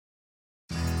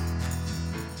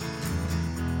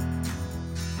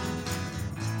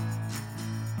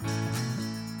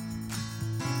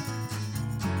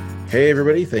Hey,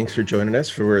 everybody. Thanks for joining us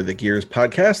for the Gears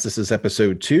podcast. This is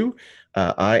episode 2.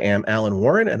 I am Alan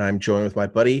Warren, and I'm joined with my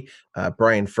buddy,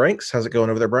 Brian Franks. How's it going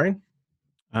over there, Brian?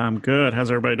 I'm good.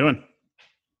 How's everybody doing?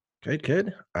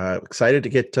 Good. Excited to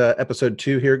get episode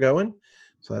 2 here going.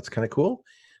 So that's kind of cool.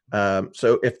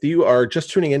 So if you are just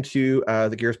tuning into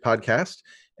the Gears podcast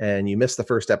and you missed the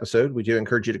first episode, we do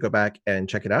encourage you to go back and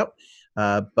check it out.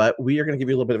 But we are going to give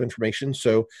you a little bit of information.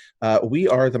 So we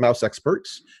are the mouse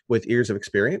experts with years of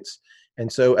experience. And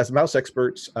so as mouse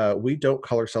experts, we don't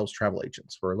call ourselves travel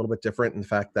agents. We're a little bit different in the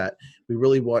fact that we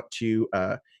really want to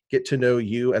get to know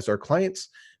you as our clients.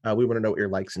 We want to know what your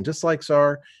likes and dislikes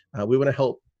are. We want to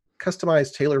help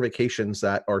customize, tailor vacations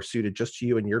that are suited just to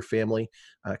you and your family,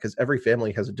 because every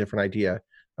family has a different idea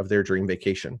of their dream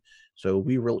vacation. So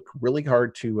we work really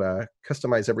hard to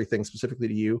customize everything specifically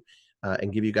to you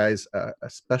and give you guys a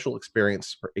special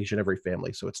experience for each and every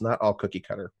family. So it's not all cookie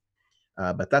cutter.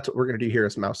 But that's what we're going to do here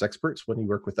as mouse experts when you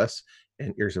work with us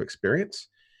in years of experience.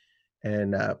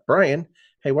 And Brian,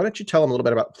 hey, why don't you tell them a little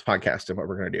bit about the podcast and what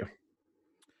we're going to do?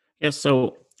 Yes.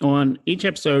 So on each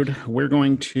episode, we're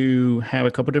going to have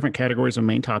a couple different categories of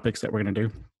main topics that we're going to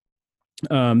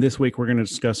do. This week, we're going to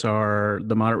discuss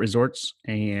the moderate resorts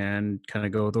and kind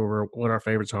of go over what our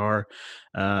favorites are,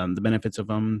 the benefits of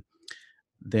them.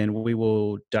 Then we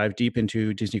will dive deep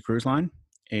into Disney Cruise Line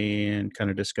and kind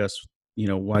of discuss,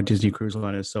 why Disney Cruise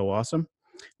Line is so awesome.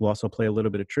 We'll also play a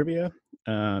little bit of trivia.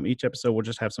 Each episode, we'll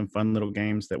just have some fun little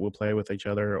games that we'll play with each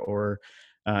other or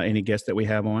any guests that we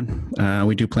have on.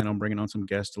 We do plan on bringing on some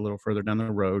guests a little further down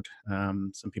the road,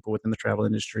 some people within the travel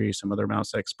industry, some other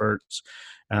mouse experts,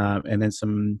 and then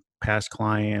some past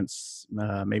clients,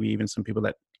 maybe even some people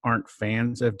that aren't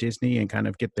fans of Disney and kind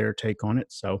of get their take on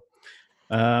it. So,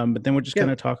 but then we'll just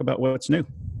kind of talk about what's new.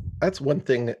 That's one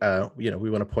thing, we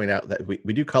want to point out that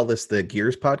we do call this the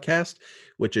Gears podcast,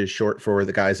 which is short for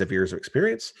the guys of years of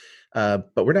experience.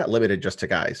 But we're not limited just to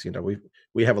guys.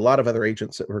 We have a lot of other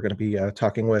agents that we're going to be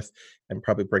talking with and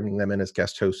probably bringing them in as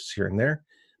guest hosts here and there.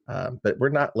 But we're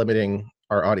not limiting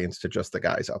our audience to just the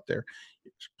guys out there.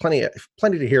 There's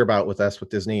plenty to hear about with us, with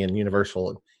Disney and Universal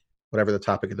and whatever the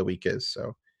topic of the week is.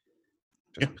 So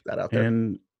just put that out there.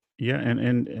 And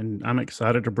I'm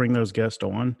excited to bring those guests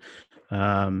on.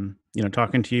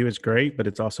 Talking to you is great, but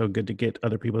it's also good to get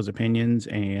other people's opinions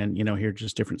and, hear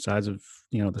just different sides of,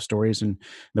 the stories and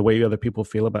the way other people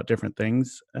feel about different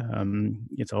things.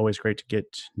 It's always great to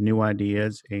get new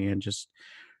ideas and just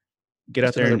get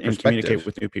out there and communicate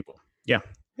with new people. Yeah,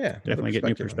 definitely get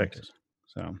new perspectives.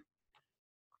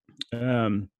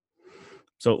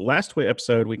 So last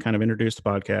episode, we kind of introduced the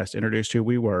podcast, introduced who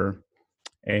we were.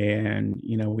 And,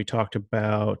 we talked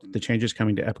about the changes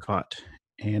coming to Epcot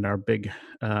and our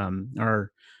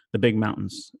the big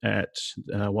mountains at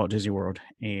Walt Disney World,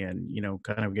 and,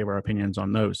 kind of gave our opinions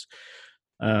on those.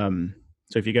 So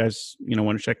if you guys,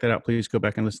 want to check that out, please go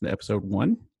back and listen to episode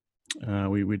 1.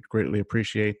 We would greatly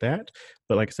appreciate that.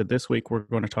 But like I said, this episode, we're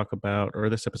going to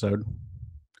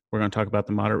talk about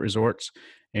the moderate resorts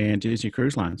and Disney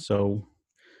Cruise Line. So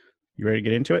you ready to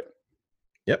get into it?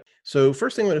 Yep. So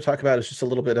first thing I'm going to talk about is just a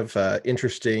little bit of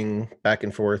interesting back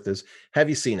and forth is, have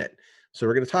you seen it? So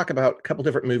we're going to talk about a couple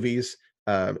different movies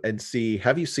and see,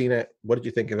 have you seen it? What did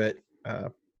you think of it?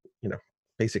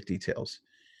 Basic details.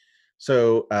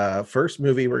 So first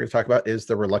movie we're going to talk about is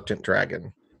The Reluctant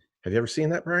Dragon. Have you ever seen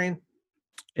that, Brian?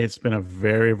 It's been a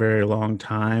very, very long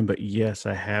time, but yes,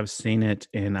 I have seen it,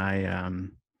 and I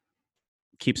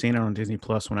keep seeing it on Disney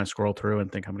Plus when I scroll through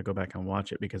and think I'm going to go back and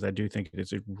watch it because I do think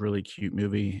it's a really cute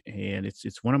movie, and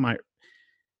it's one of my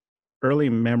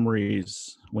early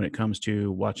memories when it comes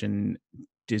to watching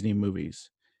Disney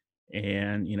movies,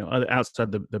 and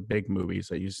outside the big movies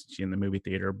that you see in the movie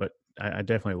theater. But I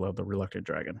definitely love The Reluctant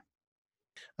Dragon.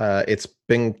 It's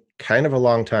been kind of a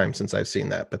long time since I've seen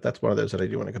that, but that's one of those that I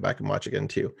do want to go back and watch again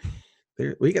too.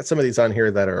 We got some of these on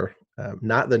here that are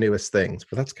not the newest things,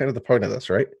 but that's kind of the point of this,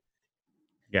 right?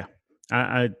 Yeah.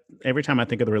 I every time I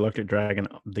think of The Reluctant Dragon,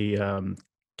 the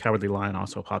Cowardly Lion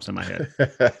also pops in my head.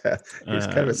 He's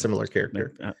kind of a similar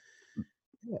character.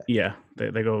 Yeah,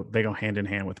 they go hand in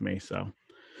hand with me. So, all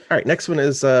right, next one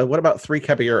is what about Three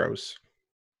Caballeros?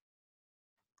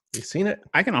 You seen it?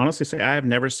 I can honestly say I have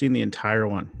never seen the entire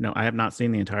one. No, I have not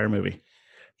seen the entire movie.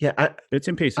 Yeah, it's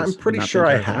in pieces. I'm pretty sure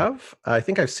I have. I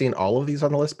think I've seen all of these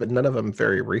on the list, but none of them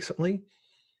very recently.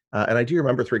 And I do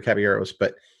remember Three Caballeros,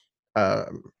 but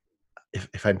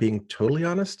if I'm being totally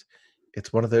honest,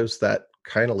 it's one of those that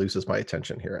kind of loses my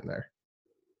attention here and there.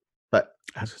 But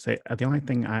I was going to say, the only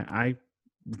thing I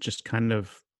just kind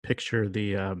of picture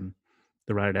the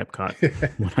ride at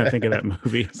Epcot when I think of that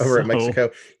movie. Over at Mexico.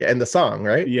 Yeah, and the song,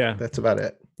 right? Yeah. That's about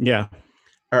it. Yeah.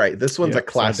 All right, this one's a So I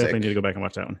definitely classic. need to go back and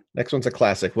watch that one. Next one's a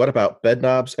classic. What about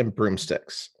Bedknobs and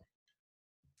Broomsticks?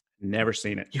 Never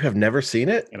seen it. You have never seen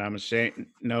it? And I'm ashamed.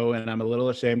 No, and I'm a little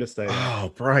ashamed to say that. Oh,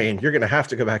 Brian, you're going to have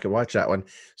to go back and watch that one.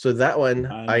 So that one,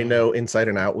 I I know. know inside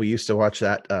and out. We used to watch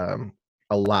that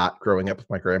a lot growing up with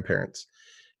my grandparents.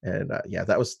 And yeah,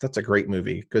 that's a great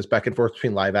movie. It goes back and forth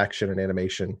between live action and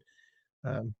animation.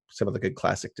 Some of the good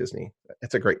classic Disney.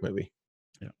 It's a great movie.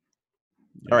 Yeah.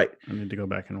 All right. I need to go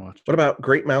back and watch. What about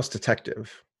Great Mouse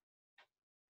Detective?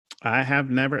 I have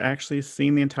never actually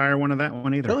seen the entire one of that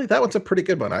one either. Really, that one's a pretty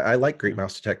good one. I like Great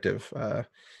Mouse Detective.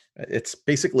 It's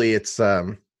basically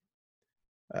oh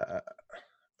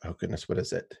goodness, what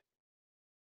is it?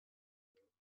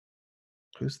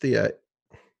 Who's the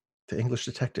English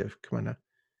detective? Come on now.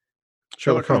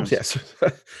 Sherlock Holmes, yes.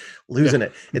 Losing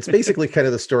it. It's basically kind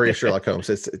of the story of Sherlock Holmes.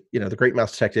 It's the Great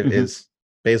Mouse Detective is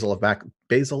Basil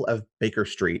of Baker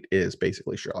Street is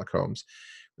basically Sherlock Holmes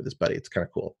with his buddy. It's kind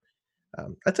of cool.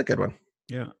 That's a good one.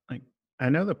 Yeah, I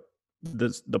know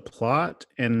the plot,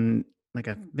 and like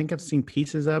I think I've seen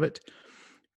pieces of it,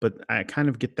 but I kind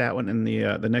of get that one and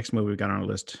the next movie we got on our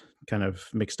list kind of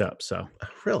mixed up. So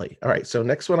Really? All right. So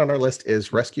next one on our list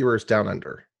is Rescuers Down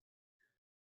Under.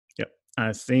 Yep,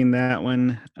 I've seen that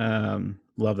one.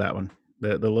 Love that one.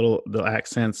 The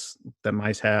accents that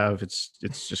mice have, it's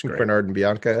just great. Bernard and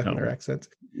Bianca and their accents.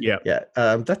 Yeah.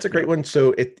 That's a great one.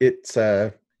 So it's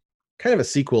kind of a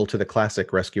sequel to the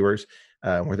classic Rescuers,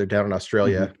 where they're down in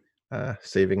Australia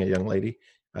saving a young lady.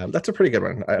 That's a pretty good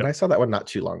one. And I saw that one not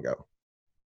too long ago.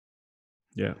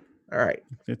 Yeah. All right.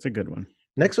 It's a good one.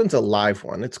 Next one's a live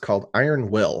one. It's called Iron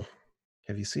Will.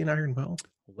 Have you seen Iron Will?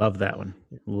 Love that one.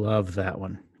 Love that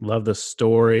one. Love the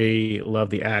story. Love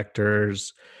the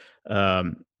actors.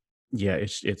 Yeah,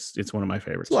 it's one of my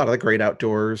favorites. It's a lot of the great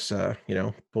outdoors.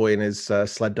 Boy and his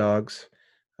sled dogs.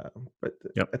 But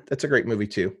it's a great movie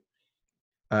too.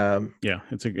 Yeah,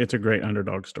 it's a great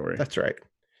underdog story. That's right.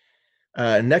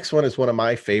 Next one is one of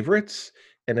my favorites,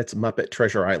 and it's Muppet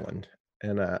Treasure Island.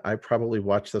 And I probably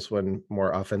watch this one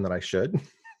more often than I should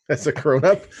as a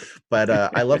grown-up. But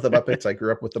I love the Muppets. I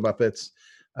grew up with the Muppets.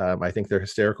 I think they're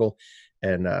hysterical.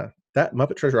 And that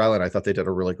Muppet Treasure Island, I thought they did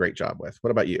a really great job with. What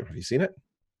about you? Have you seen it?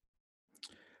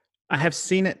 I have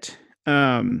seen it.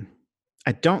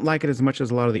 I don't like it as much as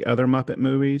a lot of the other Muppet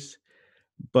movies,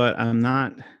 but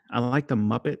I like the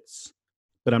Muppets,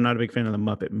 but I'm not a big fan of the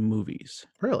Muppet movies.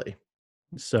 Really?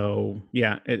 So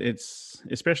yeah, it's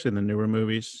especially in the newer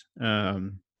movies. I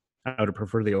would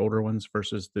prefer the older ones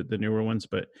versus the newer ones,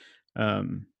 but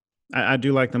I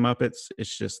do like the Muppets.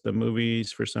 It's just the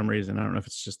movies for some reason. I don't know if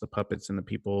it's just the puppets and the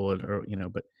people, or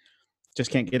but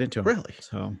just can't get into them. Really?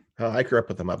 So I grew up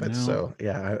with the Muppets, so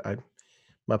yeah, I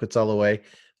Muppets all the way.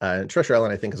 Treasure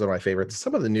Island, I think, is one of my favorites.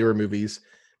 Some of the newer movies,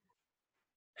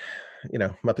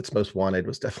 Muppets Most Wanted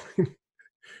was definitely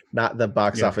not the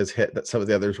box office hit that some of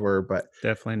the others were, but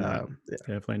definitely not.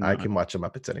 Definitely not. I can watch the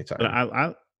Muppets anytime. But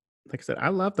I like I said, I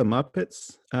love the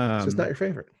Muppets. It's just not your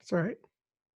favorite. It's all right.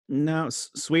 No,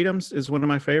 Sweetums is one of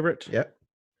my favorite. Yep.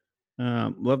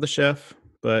 Love the chef,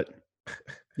 but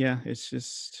yeah, it's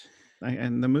just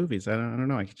and the movies. I don't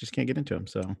know. I just can't get into them.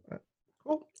 So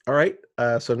cool. All right.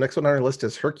 So next one on our list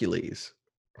is Hercules.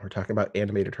 We're talking about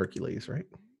animated Hercules, right?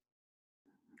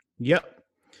 Yep.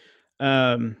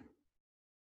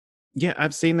 Yeah,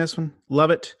 I've seen this one.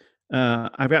 Love it.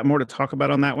 I've got more to talk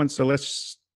about on that one. So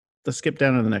let's skip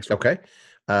down to the next one. Okay.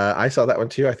 I saw that one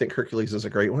too. I think Hercules is a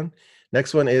great one.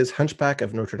 Next one is Hunchback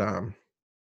of Notre Dame.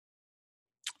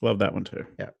 Love that one too.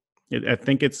 Yeah. I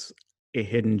think it's a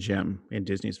hidden gem in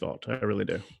Disney's vault. I really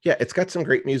do. Yeah, it's got some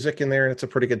great music in there, and it's a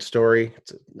pretty good story.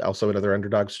 It's also another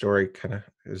underdog story. Kind of,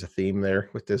 there's a theme there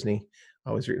with Disney.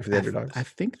 Always rooting for the underdogs. I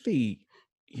think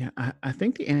I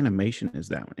think the animation is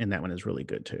that one is really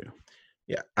good too.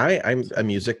 Yeah, I'm a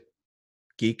music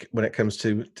geek when it comes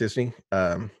to Disney.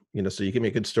 So you give me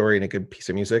a good story and a good piece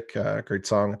of music, great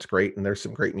song, it's great, and there's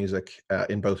some great music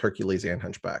in both Hercules and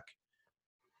Hunchback.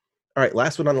 All right,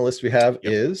 last one on the list we have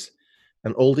is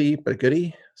an oldie but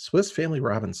goodie, Swiss Family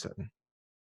Robinson.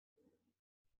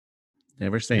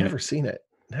 Never seen it.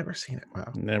 Never seen it.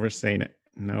 Wow. Never seen it.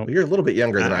 No. Well, you're a little bit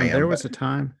younger than I am. There was a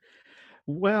time.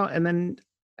 Well, and then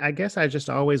I guess I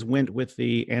just always went with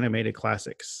the animated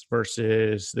classics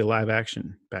versus the live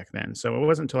action back then. So it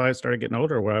wasn't until I started getting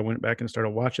older where I went back and started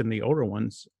watching the older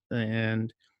ones,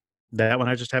 and that one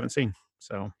I just haven't seen.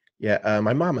 So yeah,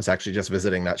 my mom was actually just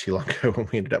visiting not too long ago when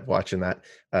we ended up watching that.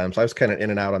 So I was kind of in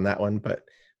and out on that one, but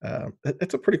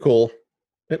it's a pretty cool.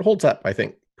 It holds up, I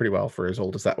think, pretty well for as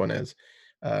old as that one is.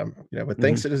 But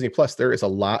thanks to Disney Plus, there is a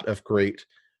lot of great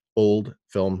old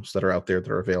films that are out there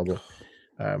that are available.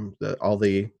 all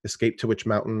the Escape to Witch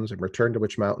Mountains and Return to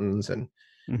Witch Mountains and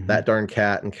Mm-hmm. That Darn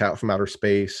Cat and Cat from Outer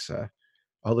Space.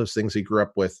 All those things he grew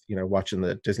up with, watching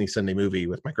the Disney Sunday movie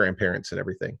with my grandparents and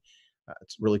everything.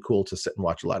 It's really cool to sit and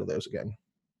watch a lot of those again.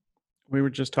 We were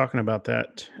just talking about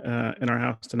that in our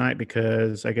house tonight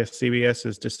because I guess CBS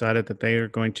has decided that they are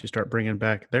going to start bringing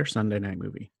back their Sunday night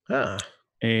movie. Ah,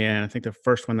 And I think the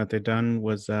first one that they've done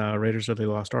was Raiders of the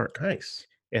Lost Ark. nice.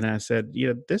 And I said,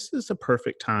 this is a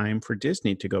perfect time for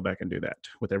Disney to go back and do that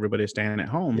with everybody staying at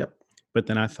home. Yep. But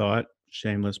then I thought,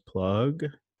 shameless plug,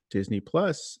 Disney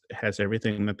Plus has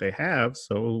everything that they have,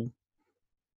 so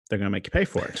they're going to make you pay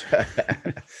for it.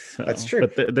 That's true.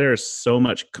 But there's so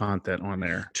much content on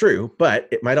there. True, but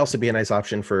it might also be a nice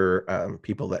option for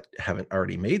people that haven't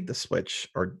already made the switch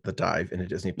or the dive into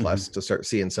Disney Plus to start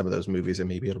seeing some of those movies, and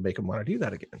maybe it'll make them want to do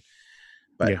that again.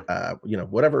 But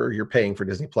whatever you're paying for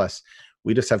Disney Plus,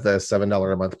 we just have the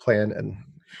 $7 a month plan, and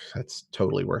that's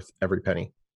totally worth every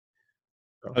penny.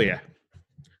 Oh yeah,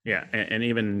 yeah, and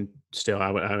even still,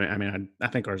 I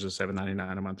think ours is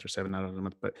 $7.99 a month or $7 a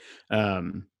month, but I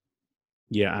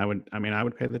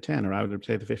would pay the 10 or I would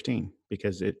pay the 15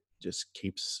 because it just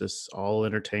keeps us all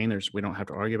entertained. We don't have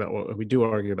to argue about what we do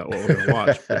argue about what we're going to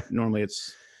watch, but normally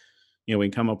it's we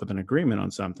can come up with an agreement on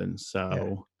something.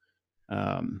 So,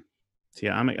 I'm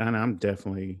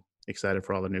definitely excited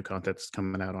for all the new content that's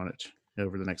coming out on it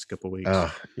over the next couple of weeks.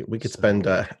 We could spend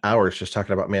hours just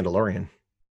talking about Mandalorian.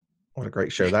 What a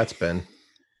great show that's been.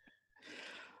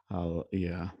 Oh,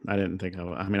 yeah. I didn't think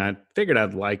I figured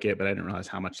I'd like it, but I didn't realize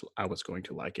how much I was going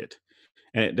to like it.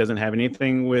 And it doesn't have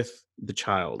anything with the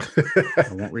child. I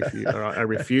won't refuse. I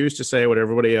refuse to say what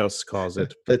everybody else calls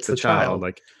it. It's the child.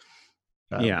 Like,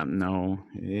 no,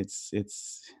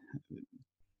 it's.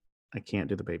 I can't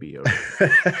do the Baby Yoda.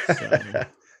 So,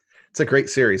 it's a great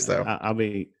series, though.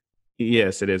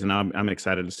 Yes, it is, and I'm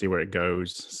excited to see where it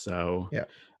goes. So,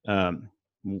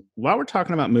 while we're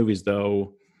talking about movies,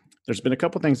 though, there's been a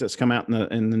couple things that's come out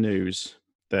in the news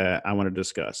that I want to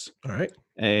discuss. All right.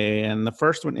 And the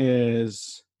first one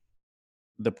is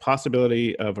the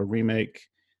possibility of a remake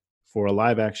for a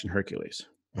live action Hercules.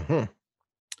 Mm-hmm.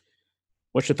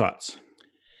 What's your thoughts?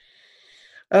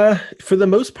 For the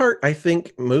most part, I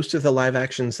think most of the live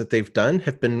actions that they've done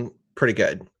have been pretty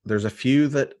good. There's a few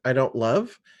that I don't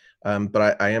love,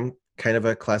 but I am kind of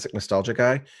a classic nostalgia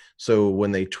guy. So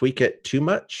when they tweak it too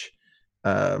much,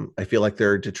 I feel like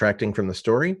they're detracting from the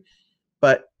story.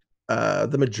 But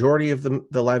the majority of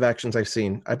the live actions I've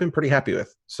seen, I've been pretty happy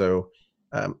with. So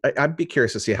I'd be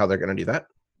curious to see how they're going to do that.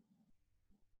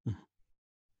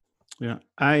 Yeah,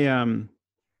 I am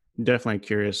definitely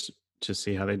curious to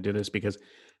see how they do this because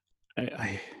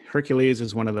Hercules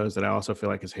is one of those that I also feel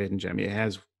like is a hidden gem. It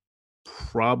has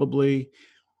probably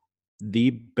the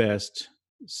best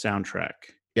soundtrack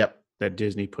that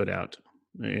Disney put out.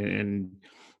 And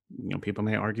people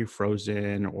may argue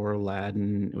Frozen or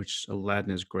Aladdin, which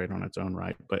Aladdin is great on its own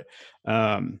right, but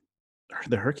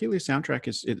the Hercules soundtrack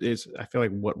is I feel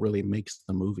like what really makes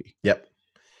the movie. Yep.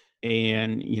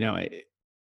 And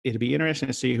it'd be interesting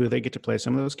to see who they get to play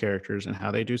some of those characters and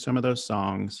how they do some of those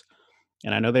songs.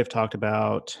 And I know they've talked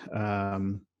about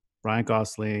Ryan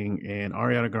Gosling and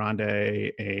Ariana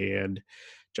Grande and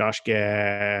Josh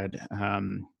Gad.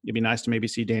 It'd be nice to maybe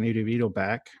see Danny DeVito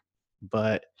back,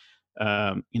 but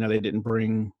they didn't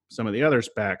bring some of the others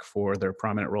back for their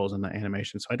prominent roles in the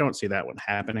animation, so I don't see that one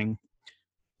happening.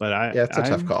 But it's a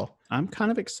tough call. I'm kind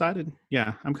of excited.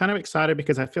 Yeah, I'm kind of excited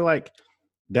because I feel like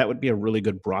that would be a really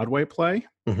good Broadway play.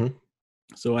 Mm-hmm.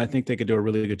 So I think they could do a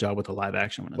really good job with the live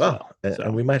action one as well.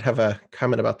 And we might have a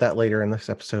comment about that later in this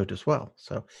episode as well.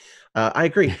 So I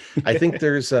agree. I think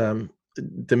there's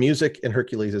the music in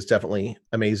Hercules is definitely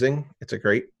amazing. It's a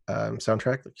great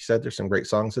soundtrack. Like you said, there's some great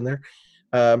songs in there.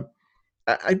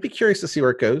 I'd be curious to see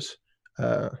where it goes.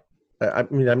 I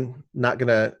mean, I'm not going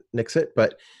to nix it,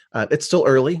 but it's still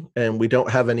early and we don't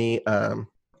have any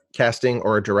casting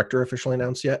or a director officially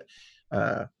announced yet.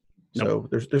 So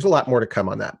there's a lot more to come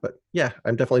on that, but yeah,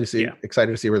 I'm definitely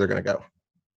excited to see where they're going to go.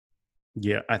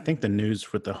 Yeah. I think the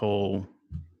news with the whole,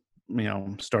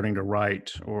 starting to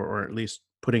write or at least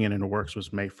putting it into works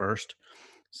was May 1st.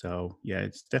 So yeah,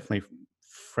 it's definitely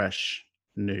fresh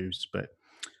news, but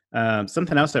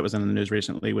something else that was in the news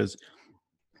recently was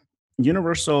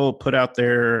Universal put out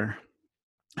there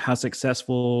how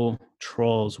successful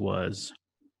Trolls was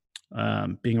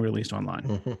being released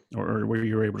online or where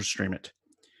you were able to stream it.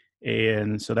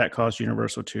 And so that caused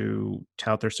Universal to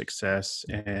tout their success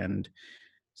and,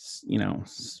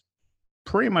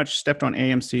 pretty much stepped on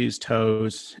AMC's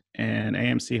toes. And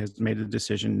AMC has made the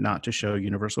decision not to show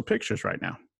Universal Pictures right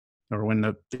now or when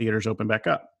the theaters open back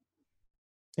up.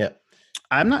 Yeah.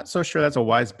 I'm not so sure that's a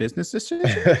wise business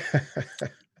decision.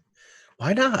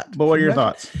 Why not? But what Can are you your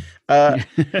imagine? thoughts?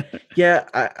 Yeah,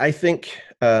 I think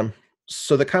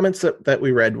so. The comments that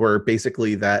we read were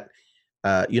basically that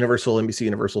NBC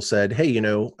Universal said, "Hey,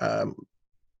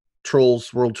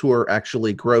 Trolls World Tour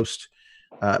actually grossed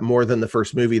more than the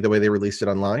first movie the way they released it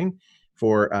online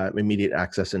for immediate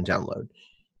access and download."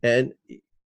 And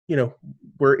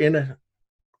we're in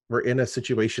a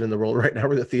situation in the world right now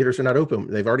where the theaters are not open.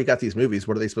 They've already got these movies.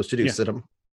 What are they supposed to do? Yeah. Sit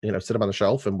them on the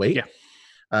shelf and wait? Yeah.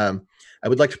 I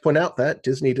would like to point out that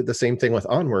Disney did the same thing with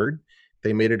Onward.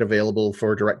 They made it available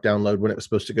for direct download when it was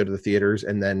supposed to go to the theaters,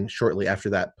 and then shortly after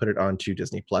that, put it onto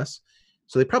Disney Plus.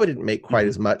 So they probably didn't make quite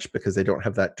as much because they don't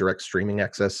have that direct streaming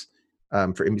access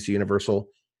for NBC Universal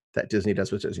that Disney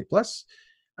does with Disney Plus.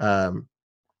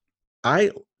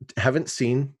 I haven't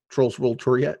seen Trolls World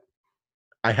Tour yet.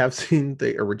 I have seen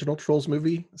the original Trolls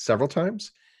movie several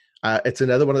times. It's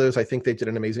another one of those. I think they did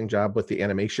an amazing job with the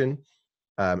animation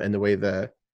and the way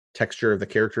the texture of the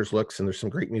characters looks, and there's some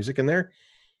great music in there.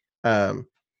 I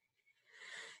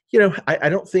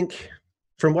don't think,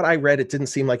 from what I read, it didn't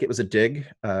seem like it was a dig.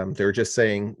 They were just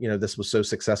saying, this was so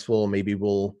successful, maybe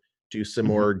we'll do some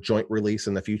more joint release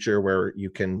in the future where you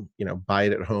can, buy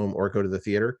it at home or go to the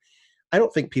theater. I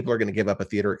don't think people are going to give up a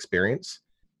theater experience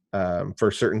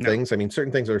for certain things. I mean,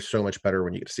 certain things are so much better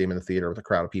when you get to see them in the theater with a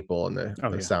crowd of people, and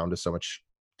the sound is so much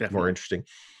more interesting.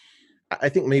 I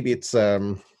think maybe it's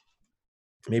a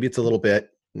little bit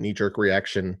knee-jerk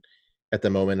reaction at the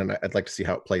moment, and I'd like to see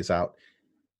how it plays out.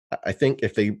 I think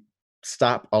if they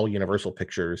stop all Universal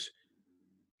Pictures,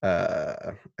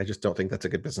 I just don't think that's a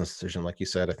good business decision. Like you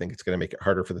said, I think it's going to make it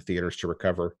harder for the theaters to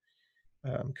recover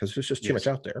because there's just too much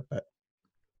out there. But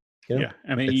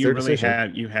I mean, you really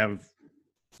have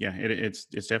it's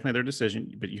definitely their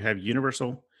decision. But you have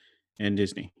Universal and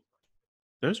Disney.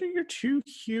 Those are your two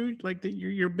huge, like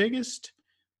your biggest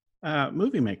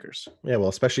movie makers. Yeah, well,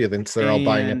 especially since they're all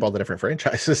buying up all the different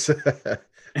franchises.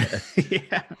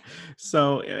 Yeah.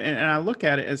 So, and I look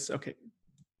at it as, okay,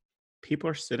 people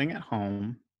are sitting at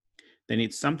home. They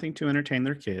need something to entertain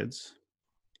their kids.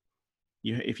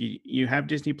 If you have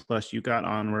Disney Plus, you got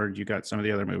Onward, you got some of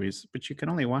the other movies, but you can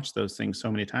only watch those things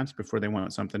so many times before they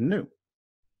want something new.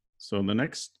 So the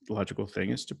next logical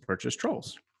thing is to purchase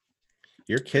Trolls.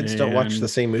 Your kids don't watch the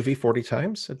same movie 40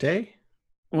 times a day?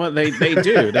 Well, they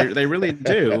do. They really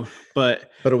do.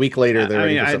 But a week later, they're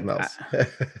ready for something else.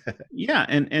 Yeah,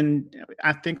 and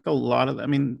I think a lot of,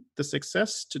 the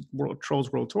success to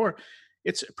Trolls World Tour,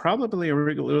 it's probably a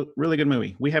really good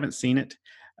movie. We haven't seen it,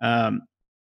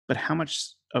 but how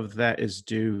much of that is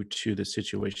due to the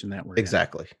situation that we're in?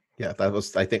 Yeah, that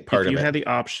was, I think, part of it. If you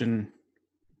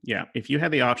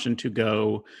had the option to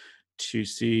go to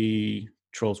see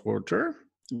Trolls World Tour,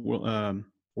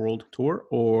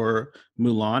 or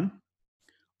Mulan,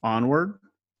 Onward,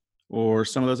 or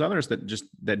some of those others that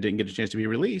didn't get a chance to be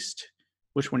released,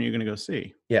 which one are you going to go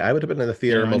see? Yeah, I would have been in the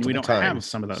theater multiple times. We don't have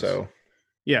some of those. So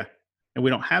yeah, and we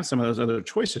don't have some of those other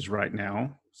choices right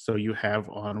now. So you have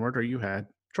Onward or you had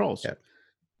Trolls. Yeah.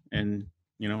 And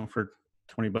for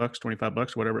 $20,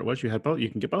 $25, whatever it was, you had both. You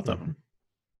can get both of them.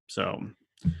 So,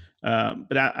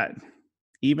 but I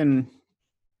even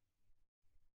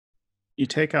you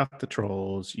take out the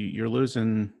Trolls, you're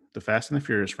losing the Fast and the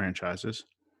Furious franchise.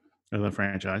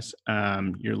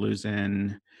 You're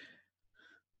losing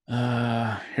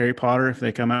Harry Potter if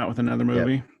they come out with another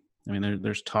movie. Yep. I mean,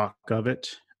 there's talk of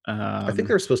it. I think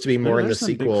there's supposed to be more in the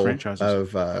sequel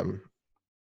of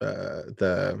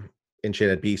the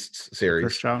Enchanted Beasts series.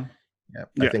 First Child. Yeah,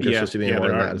 I think there's supposed to be more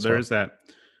in that as well. There is that.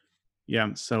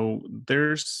 Yeah, so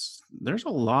there's a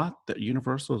lot that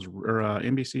Universal's or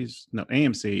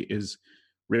AMC is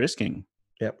risking.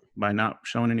 Yep. By not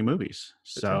showing any movies.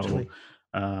 So,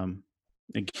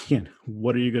 again,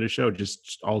 what are you going to show?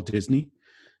 Just all Disney?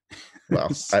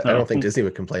 Well, so, I don't think Disney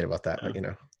would complain about that, but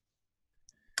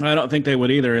I don't think they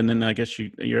would either. And then I guess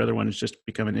your other one is just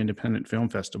become an independent film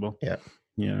festival. Yeah.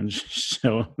 And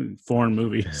show foreign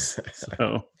movies.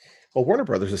 So, well, Warner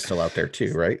Brothers is still out there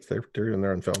too, right? They're doing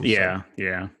their own films. Yeah,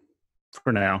 yeah.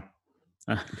 For now,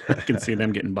 I can see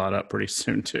them getting bought up pretty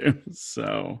soon too.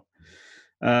 So,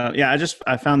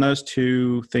 I found those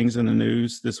two things in the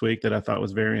news this week that I thought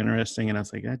was very interesting, and I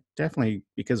was like, definitely,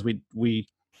 because we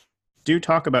do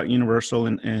talk about Universal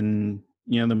and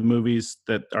the movies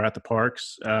that are at the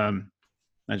parks. I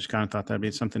just kind of thought that'd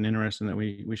be something interesting that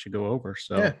we should go over.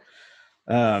 So,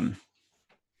 back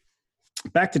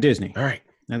to Disney. All right.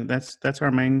 And that's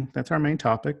our main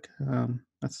topic.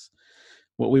 That's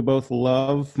what we both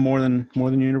love more than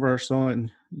Universal,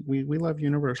 and we love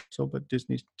Universal, but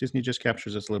Disney just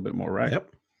captures us a little bit more, right?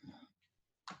 Yep.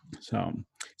 So,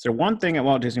 is there one thing at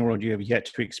Walt Disney World you have yet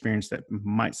to experience that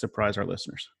might surprise our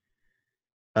listeners?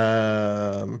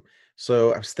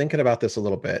 So I was thinking about this a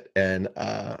little bit, and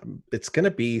it's going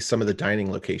to be some of the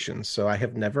dining locations. So I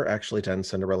have never actually done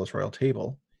Cinderella's Royal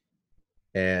Table,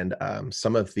 and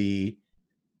some of the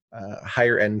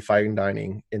higher end fine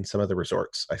dining in some of the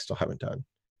resorts I still haven't done.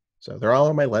 So they're all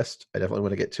on my list. I definitely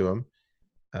want to get to them,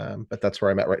 but that's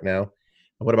where I'm at right now.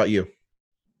 What about you?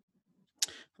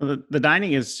 Well, the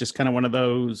dining is just kind of one of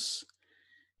those.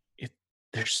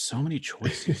 There's so many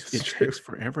choices. It True. takes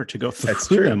forever to go That's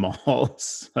through true. them all.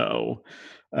 So,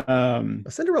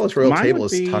 Cinderella's Royal mine Table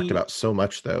would is talked be about so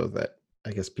much, though, that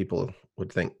I guess people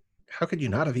would think, how could you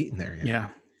not have eaten there yet? yeah,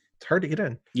 It's hard to get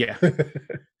in. yeah,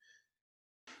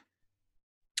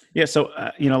 yeah. So,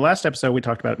 last episode we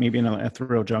talked about me being a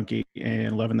thrill junkie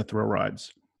and loving the thrill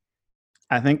rides.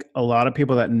 I think a lot of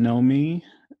people that know me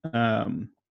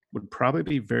would probably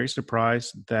be very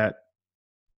surprised that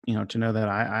to know that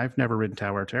I've never ridden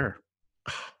Tower of Terror.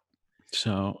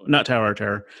 So not Tower of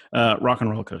Terror, Rock and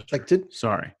Roller Coaster. Like, didn't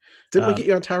we get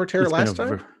you on Tower of Terror last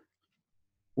time?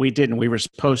 We didn't. We were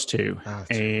supposed to,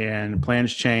 and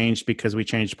plans changed because we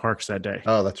changed parks that day.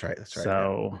 Oh, that's right.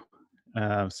 So,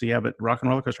 but Rock and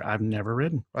Roller Coaster, I've never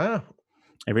ridden. Wow.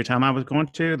 Every time I was going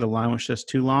to, the line was just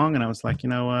too long, and I was like, you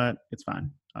know what? It's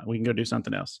fine. We can go do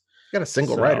something else. You got a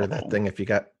single rider that thing if you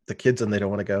got the kids and they don't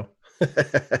want to go.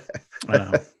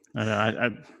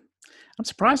 I'm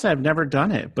surprised I've never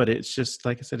done it, but it's just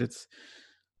like I said, it's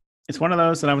one of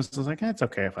those that I was like, it's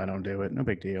okay if I don't do it, no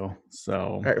big deal.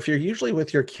 So if you're usually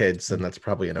with your kids, then that's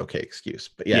probably an okay excuse.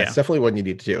 But yeah, it's definitely one you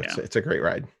need to do. Yeah. It's a great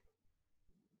ride.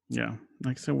 Yeah,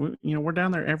 like I said, we're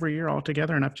down there every year all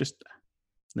together, and I've just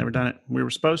never done it. We were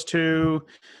supposed to.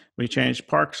 We changed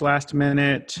parks last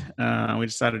minute. We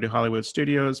decided to do Hollywood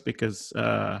Studios because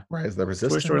Rise of the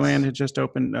Resistance. Toy Story Land had just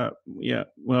opened up. Yeah,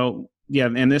 well, yeah,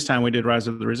 and this time we did Rise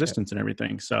of the Resistance and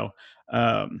everything. So,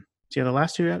 the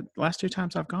last two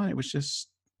times I've gone, it was just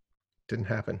didn't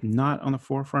happen. Not on the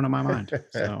forefront of my mind.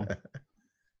 So,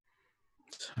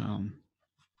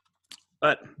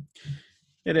 but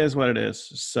it is what it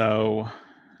is. So,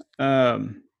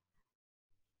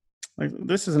 like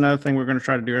this is another thing we're going to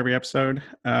try to do every episode.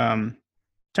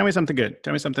 Tell me something good.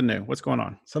 Tell me something new. What's going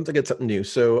on? Something good, something new.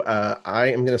 So I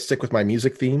am going to stick with my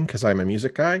music theme because I'm a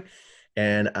music guy.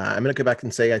 And I'm going to go back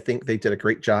and say I think they did a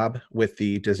great job with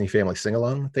the Disney Family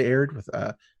Sing-Along that they aired with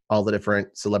all the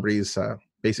different celebrities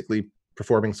basically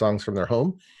performing songs from their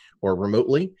home or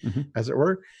remotely, as it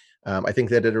were. I think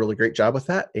they did a really great job with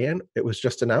that. And it was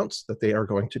just announced that they are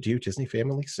going to do Disney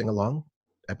Family Sing-Along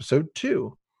Episode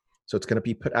 2. So it's going to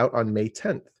be put out on May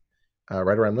 10th,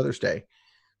 right around Mother's Day.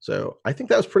 So I think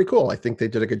that was pretty cool. I think they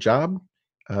did a good job.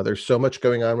 There's so much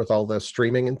going on with all the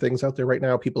streaming and things out there right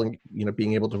now. People,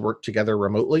 being able to work together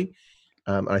remotely.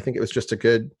 And I think it was just a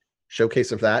good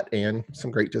showcase of that and some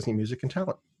great Disney music and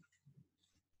talent.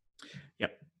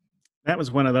 Yep. That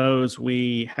was one of those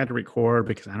we had to record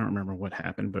because I don't remember what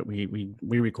happened, but we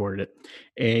recorded it,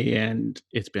 and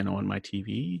it's been on my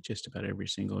TV just about every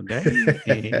single day.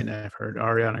 And I've heard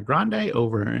Ariana Grande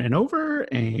over and over.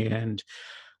 And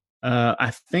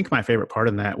I think my favorite part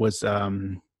of that was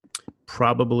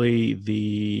probably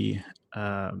the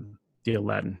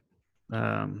Aladdin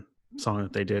song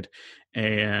that they did,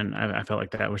 and I felt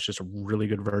like that was just a really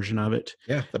good version of it.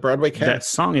 Yeah, the Broadway cast. That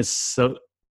song is so.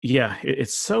 Yeah,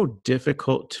 it's so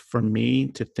difficult for me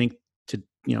to think to,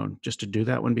 just to do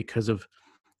that one because of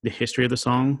the history of the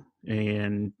song.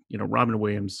 And, Robin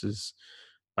Williams is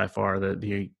by far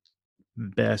the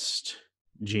best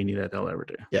genie that they'll ever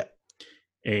do. Yeah.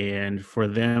 And for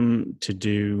them to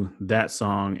do that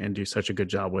song and do such a good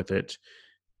job with it,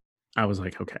 I was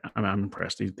like, okay, I'm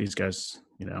impressed. These guys,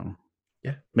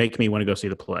 make me want to go see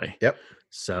the play. Yep.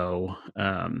 So,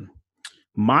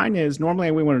 mine is normally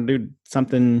we want to do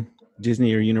something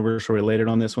Disney or Universal related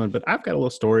on this one, but I've got a little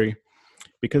story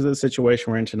because of the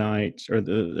situation we're in tonight or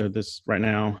this right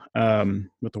now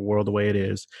with the world the way it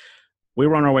is. We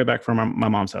were on our way back from my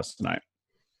mom's house tonight,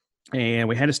 and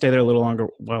we had to stay there a little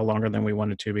longer than we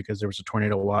wanted to because there was a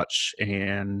tornado watch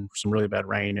and some really bad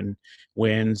rain and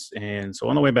winds. And so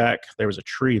on the way back, there was a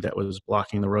tree that was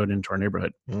blocking the road into our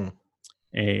neighborhood.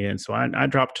 And so I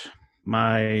dropped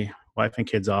my wife and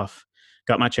kids off,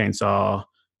 got my chainsaw,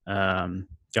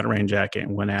 got a rain jacket,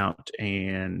 and went out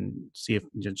and went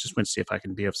to see if I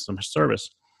could be of some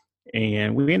service.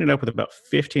 And we ended up with about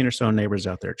 15 or so neighbors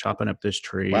out there chopping up this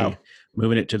tree,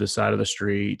 moving it to the side of the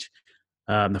street.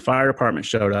 The fire department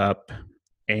showed up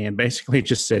and basically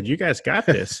just said, "You guys got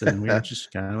this." And we were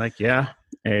just kind of like, yeah.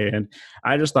 And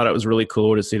I just thought it was really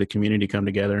cool to see the community come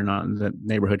together and the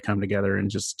neighborhood come together and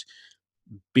just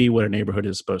be what a neighborhood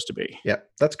is supposed to be. Yeah,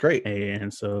 that's great.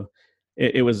 And so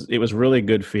it was really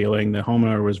good feeling. The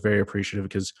homeowner was very appreciative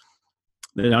because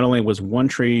not only was one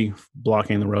tree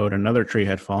blocking the road, another tree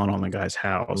had fallen on the guy's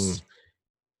house.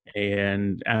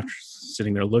 And after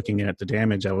sitting there looking at the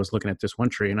damage, I was looking at this one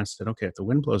tree and I said, okay, if the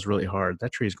wind blows really hard,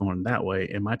 that tree is going that way.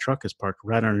 And my truck is parked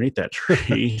right underneath that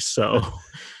tree. So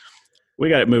we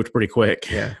got it moved pretty quick.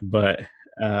 Yeah. But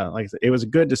like I said, it was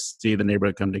good to see the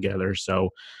neighborhood come together. So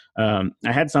I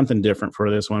had something different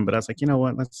for this one, but I was like, you know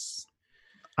what,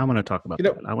 I'm going to talk about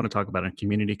that. I want to talk about a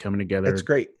community coming together. That's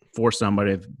great. For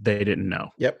somebody they didn't know.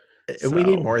 Yep. And we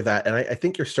need more of that. And I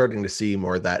think you're starting to see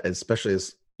more of that, especially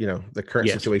as, the current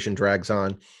situation drags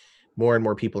on. More and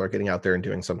more people are getting out there and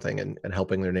doing something and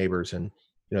helping their neighbors. And,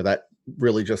 that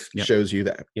really just shows you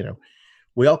that,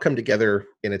 we all come together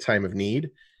in a time of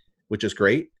need, which is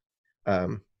great.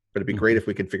 But it'd be great if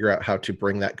we could figure out how to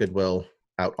bring that goodwill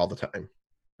out all the time.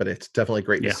 But it's definitely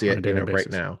great to see it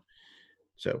right now.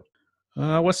 So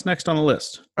what's next on the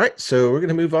list? All right, so we're going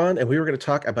to move on, and we were going to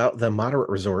talk about the moderate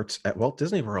resorts at Walt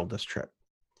Disney World this trip,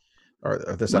 or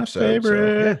this episode.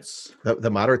 Favorites. So,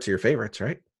 the moderates are your favorites,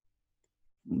 right?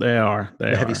 They are.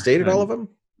 Have you stayed at all of them?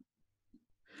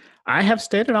 I have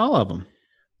stayed at all of them.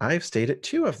 I've stayed at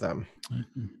 2 of them.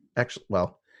 Actually,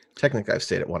 well, technically I've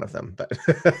stayed at 1 of them, but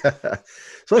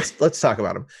so let's talk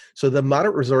about them. So the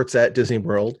moderate resorts at Disney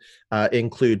World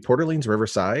include Port Orleans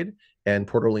Riverside and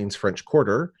Port Orleans French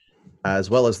Quarter, as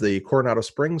well as the Coronado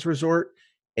Springs Resort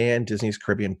and Disney's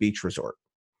Caribbean Beach Resort.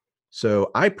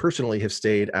 So I personally have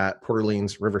stayed at Port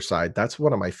Orleans Riverside. That's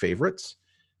one of my favorites.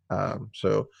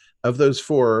 So of those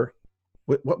 4,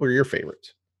 what were your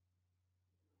favorites?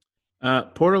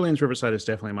 Port Orleans Riverside is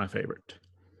definitely my favorite.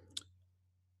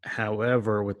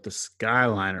 However, with the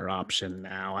Skyliner option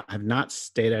now, I have not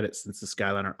stayed at it since the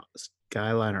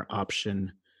Skyliner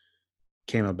option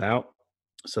came about.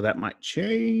 So that might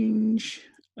change.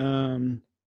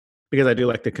 Because I do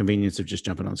like the convenience of just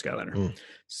jumping on Skyliner.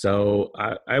 So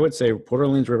I would say Port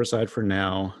Orleans Riverside for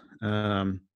now.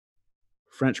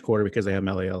 French Quarter because they have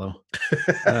Mellow Yellow.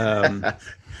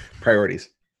 Priorities.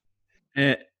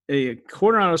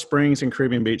 Coronado Springs and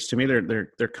Caribbean Beach, to me,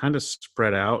 they're kind of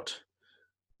spread out.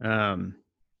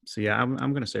 So yeah, I'm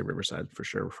going to say Riverside for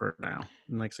sure for now.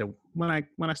 And like I said, when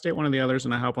I stay at one of the others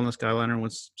and I hop on the Skyliner,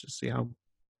 let's just see how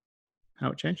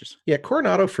it changes. Yeah,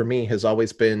 Coronado for me has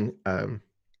always been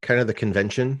kind of the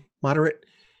convention moderate.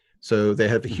 So they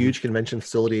have a huge convention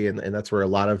facility, and that's where a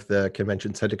lot of the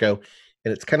conventions had to go.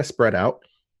 And it's kind of spread out.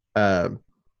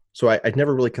 So I'd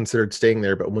never really considered staying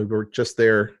there, but when we were just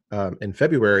there in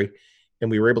February and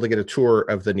we were able to get a tour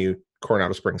of the new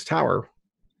Coronado Springs Tower,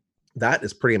 that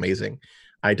is pretty amazing.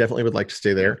 I definitely would like to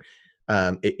stay there.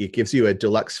 It gives you a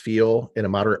deluxe feel in a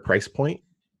moderate price point.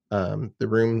 The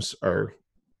rooms are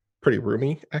pretty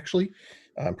roomy, actually,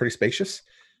 pretty spacious.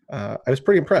 I was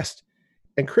pretty impressed.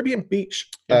 And Caribbean Beach,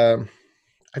 I've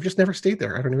just never stayed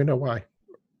there. I don't even know why.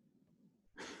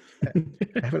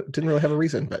 Didn't really have a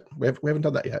reason, but we haven't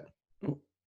done that yet.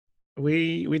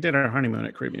 We did our honeymoon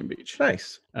at Caribbean Beach.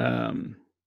 Nice. And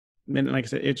like I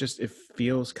said, it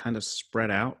feels kind of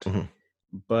spread out,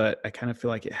 but I kind of feel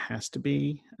like it has to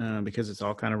be because it's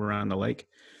all kind of around the lake.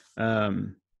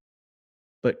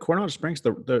 But Coronado Springs,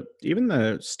 even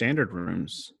the standard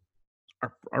rooms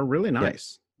are really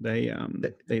nice. Yeah.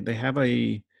 They have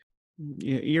a.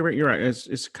 You're right.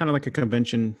 It's kind of like a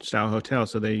convention style hotel.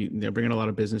 So they're bringing a lot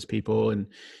of business people, and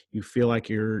you feel like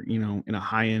you're in a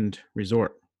high end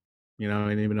resort.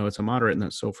 And even though it's a moderate,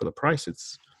 and so for the price,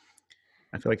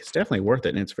 I feel like it's definitely worth it,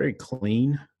 and it's very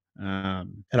clean.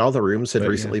 And all the rooms had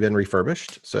recently been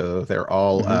refurbished, so they're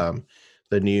all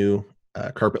the new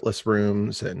carpetless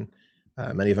rooms, and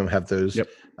many of them have those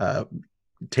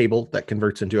table that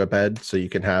converts into a bed, so you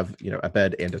can have a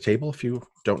bed and a table if you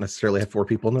don't necessarily have 4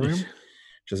 people in the room,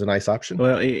 which is a nice option.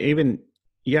 Well,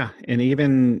 and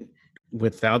even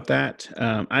without that,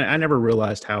 I never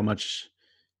realized how much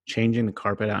changing the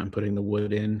carpet out and putting the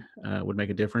wood in would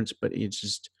make a difference, but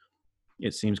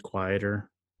it seems quieter,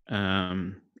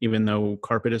 even though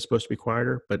carpet is supposed to be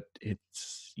quieter, but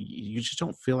you just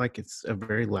don't feel like it's a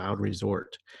very loud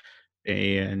resort.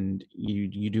 And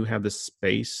you do have the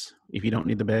space. If you don't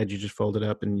need the bed, you just fold it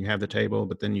up and you have the table,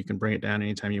 but then you can bring it down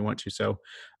anytime you want to. So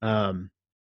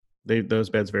those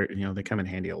beds they come in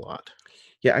handy a lot.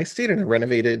 Yeah, I stayed in a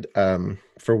renovated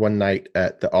for one night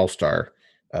at the All-Star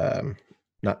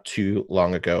not too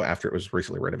long ago after it was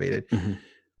recently renovated.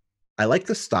 I like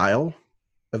the style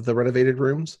of the renovated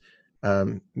rooms.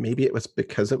 Maybe it was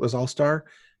because it was All-Star.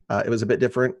 It was a bit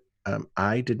different.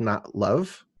 I did not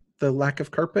love the lack of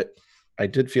carpet. I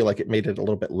did feel like it made it a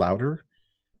little bit louder.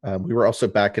 We were also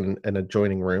back in an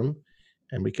adjoining room,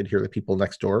 and we could hear the people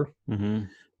next door.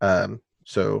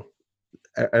 So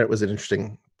it was an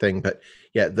interesting thing. But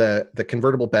yeah, the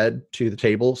convertible bed to the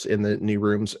tables in the new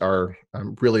rooms are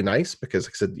really nice because,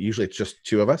 like I said, usually it's just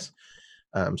two of us.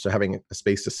 So having a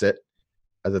space to sit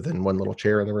other than one little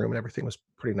chair in the room and everything was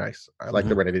pretty nice. I like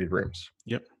the renovated rooms.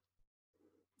 Yep.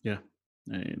 Yeah.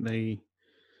 I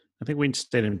think we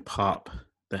stayed in Pop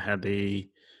that had the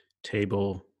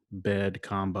table bed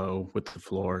combo with the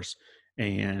floors.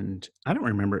 And I don't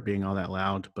remember it being all that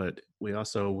loud, but we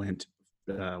also went,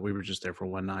 we were just there for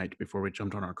one night before we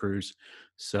jumped on our cruise.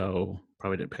 So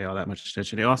probably didn't pay all that much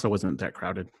attention. It also wasn't that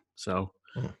crowded. So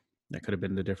that could have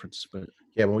been the difference. But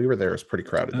yeah, when we were there, it was pretty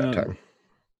crowded that time.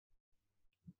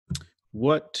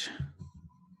 What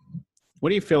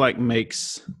do you feel like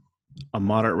makes a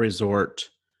moderate resort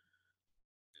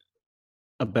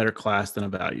a better class than a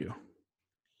value?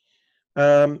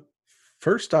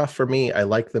 First off, for me, I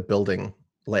like the building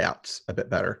layouts a bit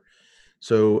better.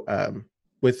 So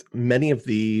with many of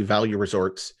the value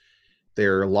resorts,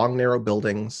 they're long, narrow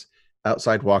buildings,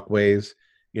 outside walkways.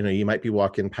 You might be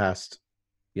walking past,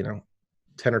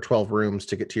 10 or 12 rooms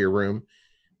to get to your room.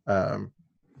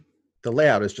 The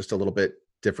layout is just a little bit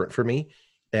different for me.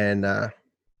 And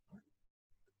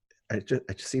it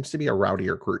just seems to be a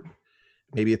rowdier group.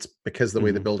 Maybe it's because the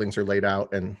way the buildings are laid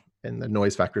out and the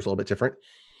noise factor is a little bit different.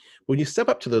 When you step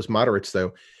up to those moderates,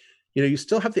 though, you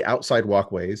still have the outside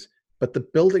walkways, but the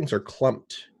buildings are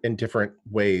clumped in different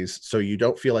ways. So you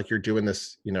don't feel like you're doing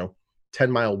this,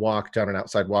 10-mile walk down an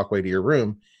outside walkway to your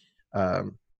room.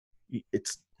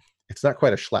 It's not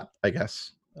quite a schlep, I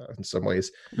guess, in some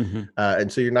ways.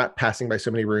 And so you're not passing by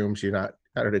so many rooms. You're not,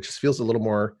 I don't know, it just feels a little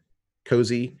more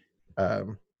cozy, a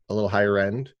little higher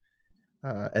end.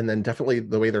 And then definitely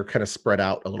the way they're kind of spread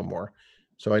out a little more.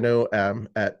 So I know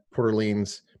at Port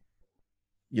Orleans,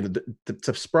 it's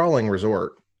a sprawling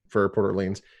resort for Port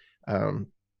Orleans,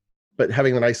 but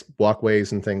having the nice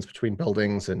walkways and things between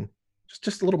buildings and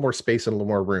just a little more space and a little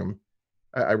more room,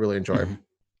 I really enjoy.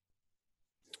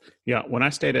 Yeah, when I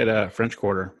stayed at a French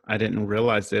Quarter, I didn't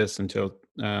realize this until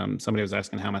somebody was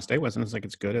asking how my stay was, and it's like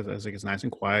it's good. I was like, it's nice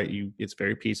and quiet. It's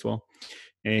very peaceful.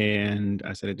 And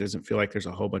I said, it doesn't feel like there's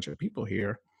a whole bunch of people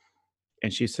here.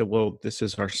 And she said, well, this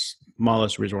is our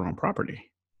smallest resort on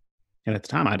property. And at the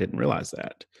time, I didn't realize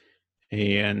that.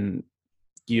 And,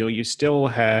 you still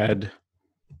had,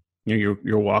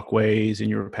 your walkways and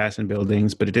you were passing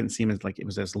buildings, but it didn't seem like it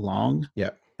was as long. Yeah.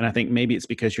 And I think maybe it's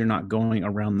because you're not going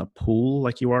around the pool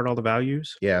like you are at all the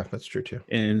values. Yeah, that's true too.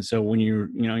 And so when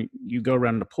you go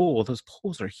around the pool, those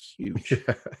pools are huge.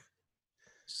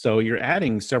 So you're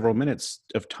adding several minutes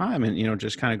of time and,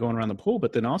 just kind of going around the pool,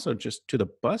 but then also just to the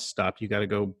bus stop, you got to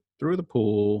go through the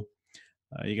pool.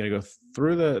 You got to go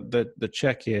through the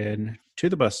check-in to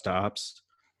the bus stops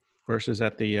versus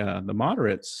at the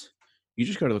moderates. You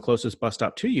just go to the closest bus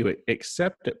stop to you,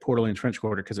 except at Port Orleans French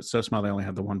Quarter, because it's so small, they only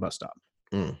have the one bus stop.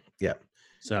 Yeah.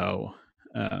 So,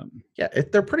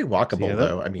 they're pretty walkable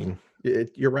though. I mean,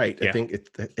 you're right. Yeah. I think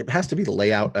it has to be the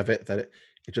layout of it that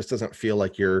it just doesn't feel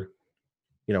like you're,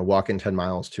 walking 10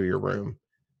 miles to your room,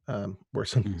 where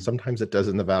sometimes it does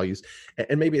in the values.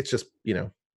 And maybe it's just,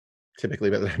 typically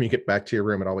by the time you get back to your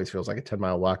room, it always feels like a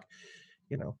 10-mile walk,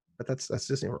 but that's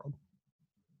Disney World.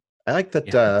 I like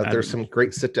that there's some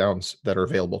great sit downs that are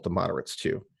available to moderates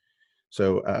too.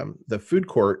 So the food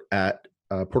court at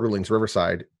Port Orleans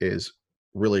Riverside is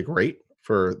really great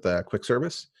for the quick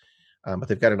service, but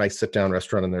they've got a nice sit down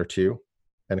restaurant in there too,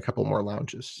 and a couple more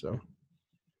lounges. So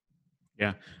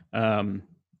yeah,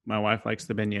 my wife likes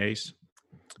the beignets.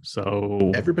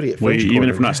 So everybody at French even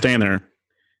if we're not staying there.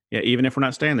 Yeah, even if we're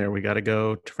not staying there, we got to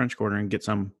go to French Quarter and get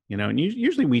some, and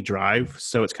usually we drive.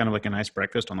 So it's kind of like a nice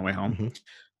breakfast on the way home.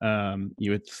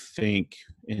 You would think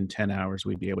in 10 hours,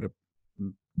 we'd be able to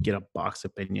get a box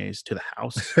of beignets to the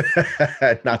house.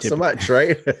 Not so much,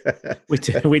 right?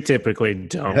 we typically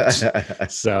don't.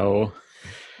 So,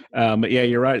 but yeah,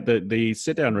 you're right. The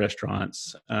sit down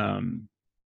restaurants,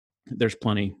 there's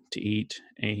plenty to eat.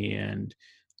 And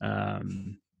I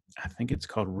think it's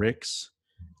called Rick's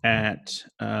at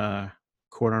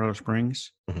Coronado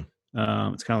Springs. It's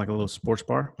kind of like a little sports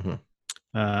bar.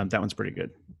 That one's pretty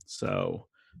good. So,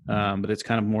 but it's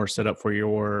kind of more set up for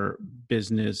your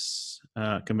business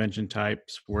convention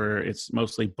types where it's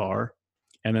mostly bar.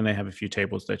 And then they have a few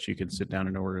tables that you can sit down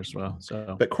and order as well.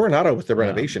 So, but Coronado with the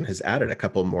renovation has added a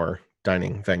couple more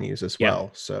dining venues as well.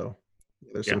 So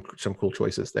there's some cool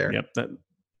choices there. Yep.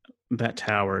 That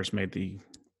tower has made the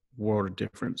world of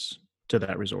difference to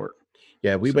that resort.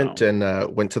 Yeah, we went to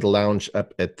the lounge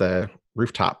up at the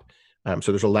rooftop.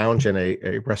 So there's a lounge and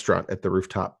a restaurant at the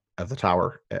rooftop of the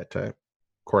tower at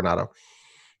Coronado.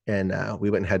 And we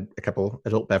went and had a couple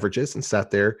adult beverages and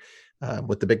sat there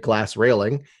with the big glass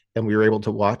railing, and we were able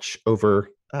to watch over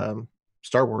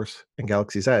Star Wars and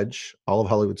Galaxy's Edge, all of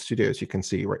Hollywood Studios. You can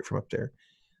see right from up there.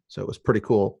 So it was pretty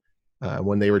cool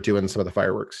when they were doing some of the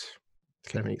fireworks.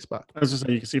 It's kind of a neat spot. I was just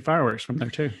saying, you can see fireworks from there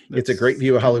too. It's a great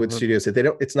view of Hollywood Studios.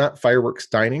 It's not fireworks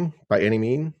dining by any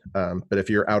mean, but if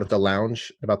you're out at the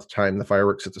lounge about the time the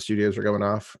fireworks at the studios are going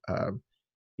off,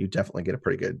 you definitely get a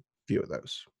pretty good view of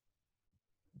those.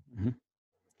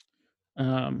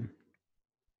 Mm-hmm.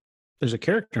 There's a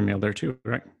character meal there too,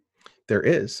 right? There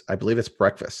is. I believe it's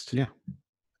breakfast. Yeah.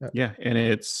 And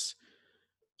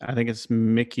I think it's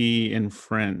Mickey and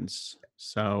Friends.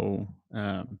 So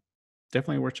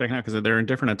definitely worth checking out because they're in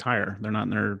different attire. They're not in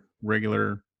their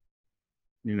regular,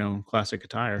 classic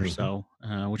attire. Mm-hmm. So,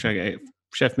 which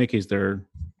Chef Mickey's their,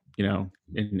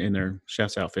 in their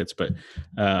chef's outfits. But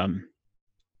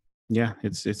yeah,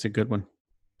 it's a good one.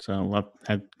 So I've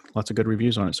had lots of good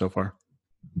reviews on it so far.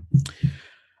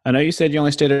 I know you said you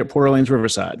only stayed at Port Orleans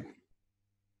Riverside.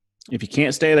 If you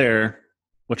can't stay there,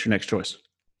 what's your next choice?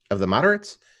 Of the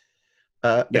moderates?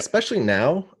 Yep. Especially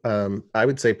now, I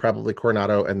would say probably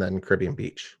Coronado and then Caribbean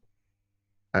Beach.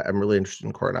 I'm really interested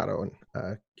in Coronado,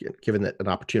 and given that an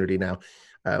opportunity now.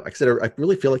 Like I said, I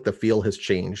really feel like the feel has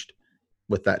changed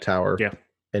with that tower,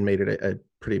 and made it a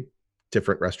pretty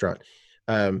different restaurant.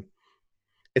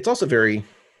 It's also very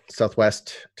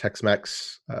Southwest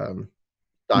Tex-Mex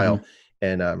style, mm-hmm.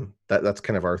 And that's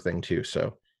kind of our thing too.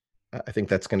 So I think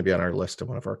that's going to be on our list of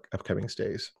one of our upcoming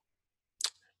stays.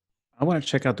 I want to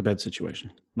check out the bed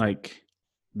situation. Like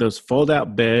those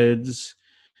fold-out beds.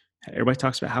 Everybody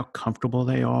talks about how comfortable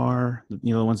they are.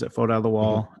 The ones that fold out of the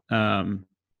wall. Mm-hmm.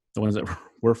 The ones that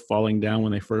were falling down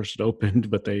when they first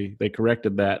opened, but they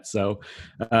corrected that. So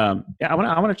I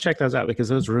want to check those out because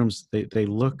those rooms they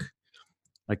look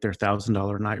like they're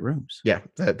 $1,000 a night rooms. Yeah,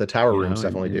 the tower rooms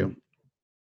definitely do.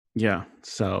 Yeah.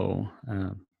 So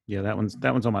that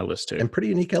one's on my list too. And pretty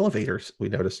unique elevators we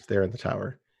noticed there in the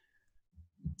tower.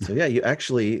 So yeah,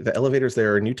 the elevators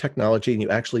there are new technology, and you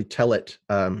actually tell it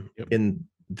in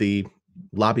the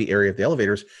lobby area of the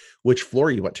elevators which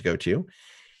floor you want to go to.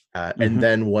 Mm-hmm. And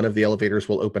then one of the elevators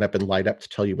will open up and light up to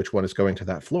tell you which one is going to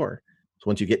that floor. So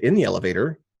once you get in the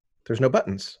elevator, there's no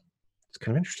buttons. It's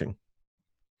kind of interesting.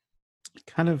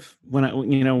 Kind of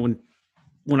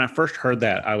when I first heard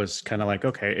that, I was kind of like,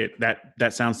 okay,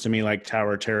 that sounds to me like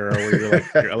Tower of Terror, where you're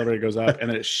like your elevator goes up and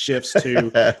then it shifts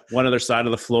to one other side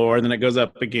of the floor and then it goes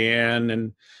up again,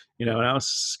 and and I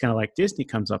was kind of like, Disney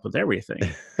comes up with everything.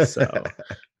 So,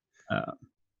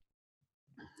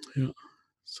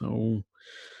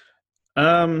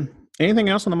 anything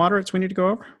else on the moderates we need to go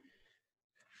over?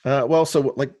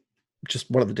 So like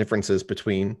just one of the differences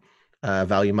between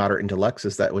value, moderate, and deluxe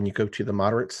is that when you go to the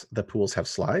moderates, the pools have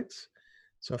slides.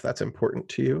 So if that's important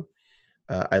to you,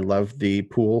 I love the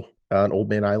pool on Old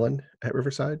Main Island at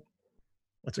Riverside.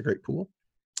 That's a great pool.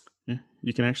 Yeah,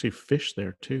 you can actually fish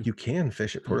there too. You can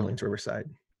fish at Port Orleans Riverside.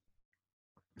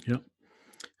 Yep.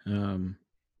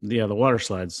 The water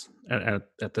slides at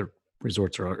the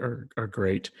resorts are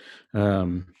great.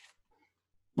 All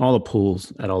the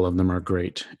pools at all of them are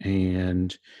great,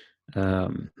 and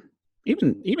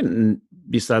even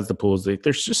besides the pools,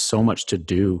 there's just so much to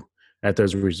do at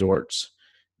those resorts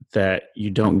that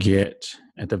you don't get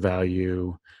at the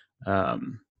value. So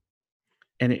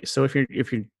if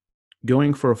you're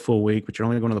going for a full week, but you're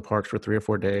only going to the parks for 3 or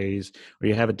 4 days, or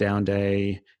you have a down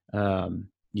day,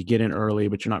 you get in early,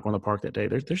 but you're not going to the park that day.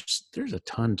 There's a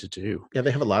ton to do. Yeah, they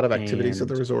have a lot of activities at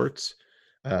the resorts.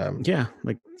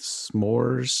 Like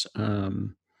s'mores.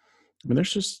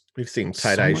 We've seen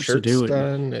tie-dye shirts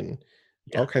done and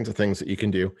all kinds of things that you can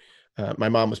do. My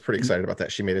mom was pretty excited about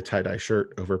that. She made a tie-dye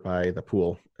shirt over by the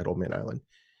pool at Old Main Island.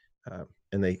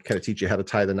 And they kind of teach you how to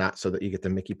tie the knot so that you get the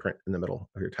Mickey print in the middle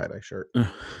of your tie-dye shirt,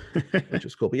 which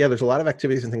is cool. But yeah, there's a lot of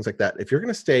activities and things like that. If you're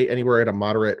going to stay anywhere at a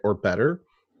moderate or better,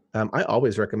 I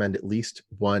always recommend at least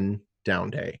one down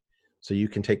day so you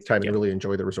can take time and really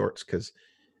enjoy the resorts, because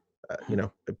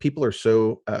people are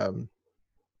so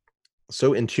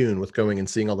in tune with going and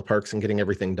seeing all the parks and getting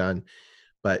everything done.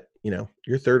 But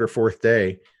your third or fourth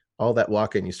day, all that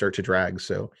walking, you start to drag.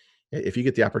 So if you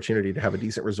get the opportunity to have a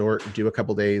decent resort, do a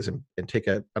couple days and take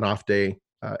an off day,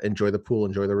 enjoy the pool,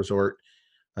 enjoy the resort,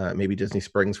 maybe Disney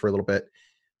Springs for a little bit,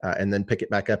 and then pick it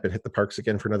back up and hit the parks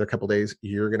again for another couple days,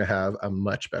 you're going to have a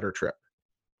much better trip.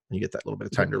 You get that little bit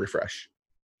of time to refresh.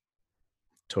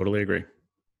 Totally agree.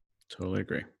 So,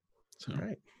 all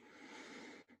right.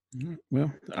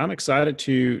 Well, I'm excited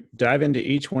to dive into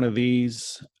each one of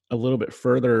these a little bit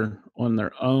further on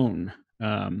their own.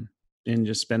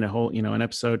 just spend a whole, an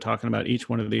episode talking about each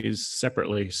one of these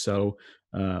separately. So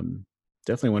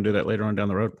definitely want to do that later on down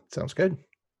the road. Sounds good.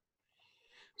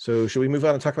 So should we move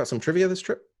on and talk about some trivia this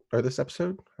trip or this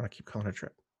episode? I keep calling it a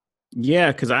trip.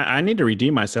 Yeah, because I need to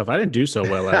redeem myself. I didn't do so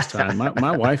well last time.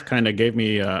 My wife kind of gave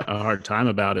me a hard time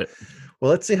about it. Well,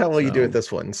 let's see how well you do with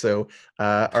this one. So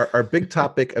our big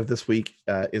topic of this week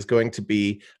is going to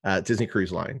be Disney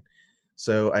Cruise Line.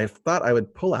 So I thought I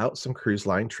would pull out some cruise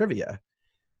line trivia.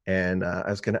 And I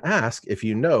was going to ask if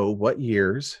you know what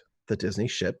years the Disney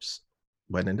ships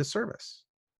went into service.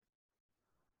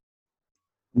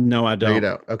 No, I don't. No, you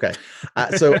don't. Okay.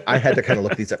 So I had to kind of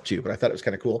look these up too, but I thought it was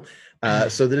kind of cool.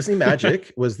 So the Disney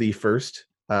Magic was the first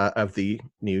of the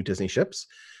new Disney ships.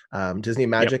 Disney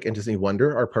Magic and Disney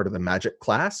Wonder are part of the Magic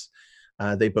class.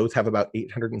 They both have about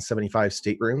 875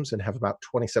 staterooms and have about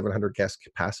 2,700 guest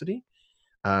capacity.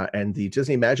 And the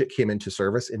Disney Magic came into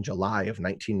service in July of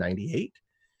 1998.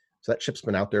 So that ship's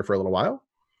been out there for a little while.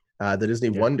 The Disney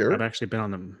Wonder. I've actually been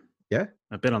on them. Yeah.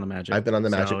 I've been on the Magic. I've been on the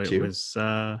Magic too. It was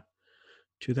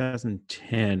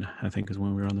 2010, I think, is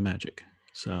when we were on the Magic.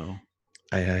 So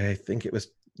I think it was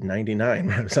 99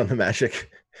 when I was on the Magic.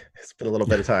 It's been a little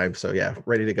bit of time. So yeah,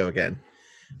 ready to go again.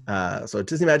 So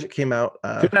Disney Magic came out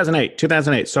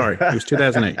 2008. Sorry, it was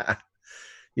 2008.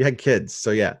 You had kids,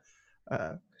 so yeah.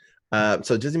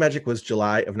 So Disney Magic was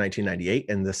July of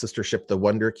 1998, and the sister ship, the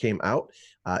Wonder, came out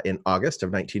in August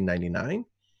of 1999.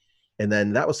 And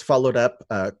then that was followed up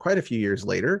quite a few years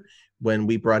later when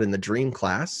we brought in the Dream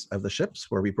class of the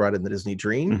ships, where we brought in the Disney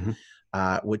Dream,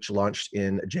 which launched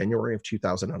in January of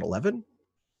 2011.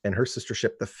 And her sister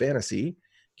ship, the Fantasy,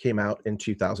 came out in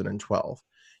 2012.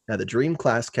 Now, the Dream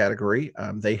class category,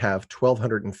 they have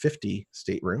 1,250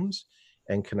 staterooms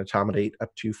and can accommodate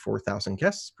up to 4,000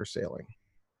 guests per sailing.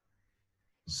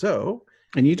 So,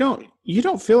 and you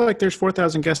don't feel like there's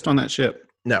 4,000 guests on that ship.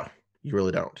 No, you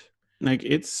really don't. Like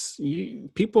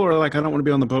people are like, I don't want to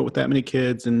be on the boat with that many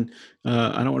kids, and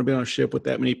I don't want to be on a ship with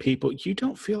that many people. You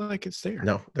don't feel like it's there.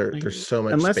 No, there's so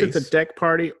much unless space. It's a deck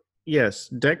party. Yes,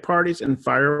 deck parties and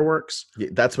fireworks. Yeah,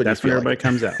 that's when everybody like.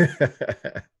 Comes out.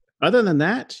 Other than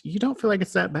that, you don't feel like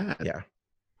it's that bad. Yeah.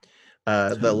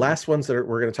 The last ones that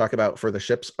we're going to talk about for the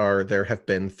ships are there have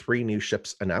been 3 new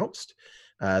ships announced.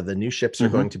 The new ships are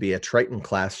going to be a Triton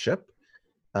class ship.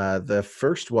 The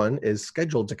first one is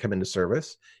scheduled to come into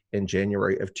service in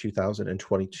January of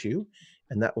 2022,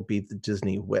 and that will be the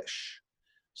Disney Wish.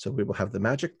 So we will have the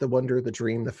Magic, the Wonder, the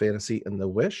Dream, the Fantasy, and the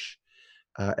Wish.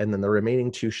 And then the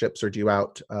remaining 2 ships are due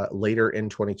out later in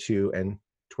 22 and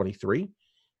 23,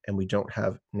 and we don't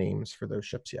have names for those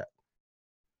ships yet.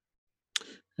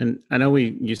 And I know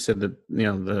you said that,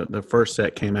 the first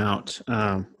set came out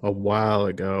a while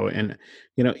ago, and,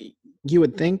 you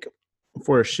would think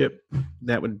for a ship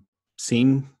that would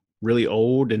seem really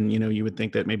old, and, you would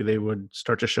think that maybe they would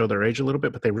start to show their age a little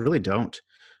bit, but they really don't.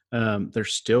 They're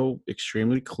still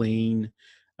extremely clean.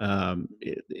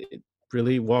 It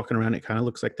really, walking around, it kind of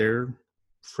looks like they're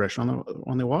fresh on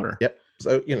the water. Yep.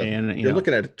 So, you're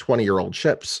looking at 20-year-old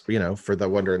ships, for the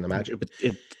Wonder and the Magic.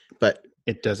 But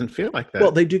it doesn't feel like that.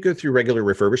 Well, they do go through regular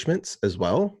refurbishments as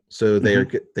well. So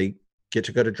they get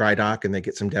to go to dry dock, and they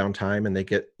get some downtime, and they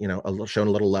get, shown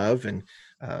a little love. And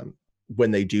when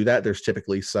they do that, there's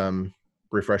typically some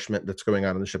refreshment that's going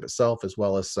on in the ship itself, as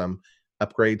well as some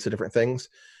upgrades to different things.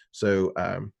 So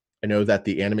I know that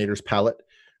the Animator's Palette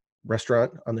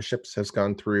restaurant on the ships has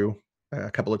gone through a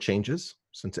couple of changes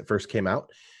since it first came out.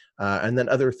 And then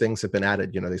other things have been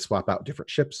added. They swap out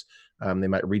different ships. They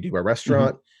might redo a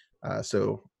restaurant.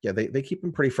 So yeah, they keep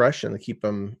them pretty fresh, and they keep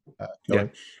them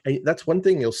going. Yeah. And that's one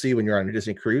thing you'll see when you're on a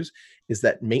Disney cruise, is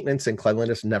that maintenance and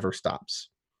cleanliness never stops.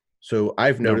 So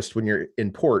I've noticed when you're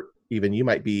in port, even you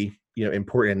might be, in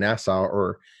port in Nassau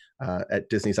or at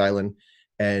Disney's Island,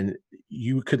 and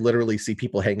you could literally see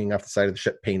people hanging off the side of the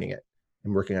ship painting it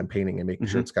and working on painting and making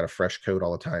sure it's got a fresh coat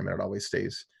all the time, and it always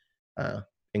stays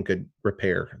in good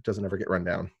repair. It doesn't ever get run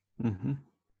down.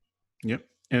 Yep.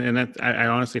 And that, I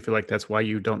honestly feel like that's why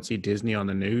you don't see Disney on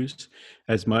the news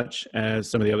as much as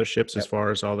some of the other ships, as far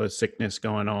as all the sickness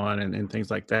going on and things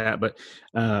like that. But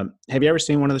have you ever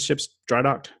seen one of the ships dry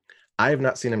docked? I have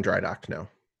not seen them dry docked, no.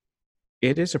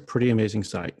 It is a pretty amazing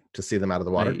sight. To see them out of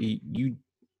the water? You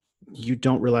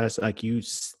don't realize, like, you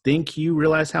think you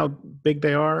realize how big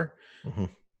they are.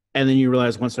 And then you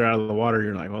realize once they're out of the water,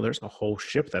 you're like, well, there's a whole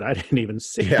ship that I didn't even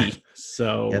see. Yeah.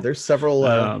 So there's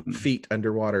several feet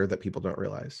underwater that people don't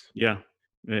realize. Yeah.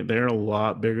 They're a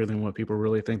lot bigger than what people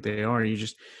really think they are. You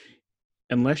just,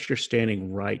 unless you're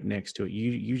standing right next to it,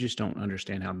 you just don't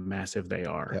understand how massive they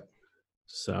are. Yep.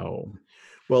 So,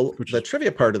 Well, which the is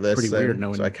trivia part of pretty this, weird and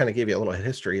knowing. so I kind of gave you a little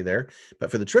history there, but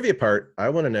for the trivia part, I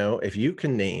want to know if you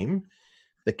can name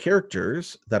the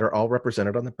characters that are all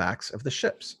represented on the backs of the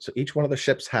ships. So each one of the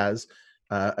ships has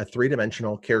a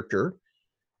three-dimensional character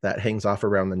that hangs off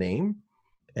around the name,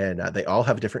 and they all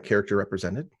have a different character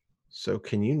represented. So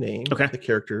can you name the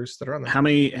characters that are on them?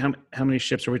 How many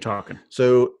ships are we talking?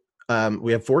 So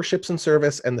we have 4 ships in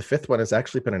service, and the 5th one has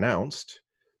actually been announced.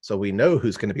 So we know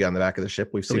who's going to be on the back of the ship.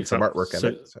 We've seen some artwork of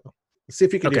it. So let's see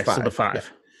if you can do 5. So the 5. Yeah.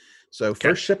 So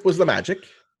first ship was the Magic.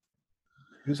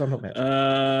 Who's on the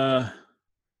Magic?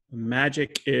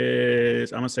 Magic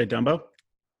is, I'm going to say Dumbo.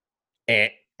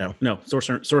 No,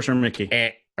 Sorcerer Mickey.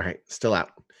 All right, still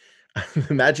out.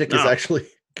 The Magic is actually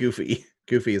Goofy.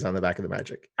 Goofy is on the back of the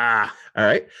Magic. All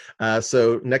right.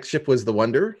 So next ship was the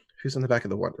Wonder. Who's on the back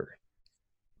of the Wonder?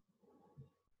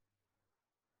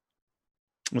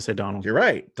 I'm going to say Donald. You're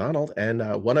right, Donald.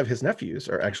 And one of his nephews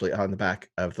are actually on the back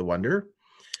of the Wonder.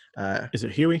 Is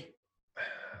it Huey?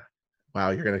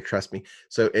 Wow, you're going to trust me.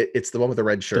 So it's the one with the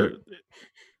red shirt.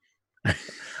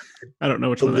 I don't know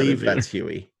which one that is. I believe that's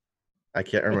Huey. I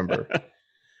can't remember.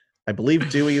 I believe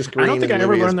Dewey is green. I don't think I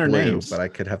ever learned their names, but I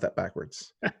could have that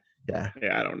backwards. Yeah.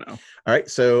 Yeah, I don't know. All right.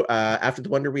 So after the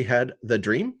Wonder, we had the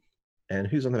Dream. And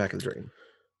who's on the back of the Dream?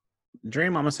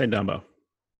 Dream, I'm going to say Dumbo.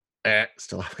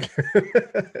 Still out.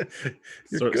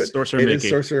 Sorcerer Mickey. Mickey. It is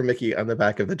Sorcerer Mickey on the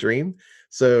back of the Dream.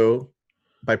 So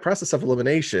by process of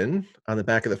elimination, on the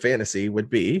back of the Fantasy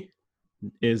would be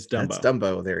is Dumbo. That's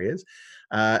Dumbo. There he is.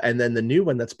 And then the new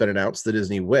one that's been announced, the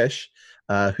Disney Wish.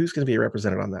 Who's going to be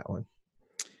represented on that one?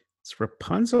 It's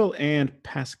Rapunzel and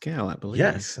Pascal, I believe.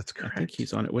 Yes, that's correct. I think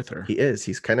he's on it with her. He is.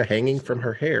 He's kind of hanging from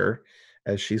her hair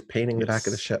as she's painting the back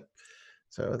of the ship.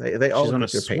 So they all. She's on a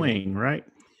swing, right?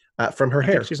 From her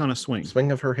hair. She's on a swing.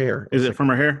 Swing of her hair. Is it from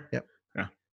her hair? Yep.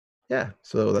 Yeah.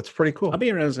 So that's pretty cool. I'll be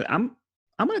interested. I'm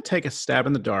going to take a stab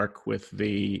in the dark with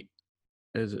the.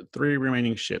 Is it 3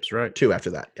 remaining ships, right? 2 after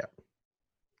that. Yeah.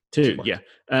 2. Yeah.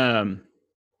 I'm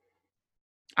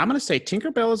going to say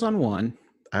Tinkerbell is on 1.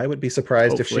 I would be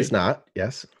surprised if she's not.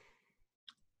 Yes.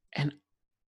 And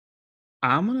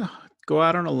I'm going to go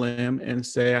out on a limb and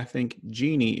say I think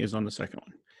Genie is on the second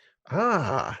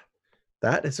one.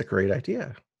 That is a great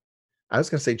idea. I was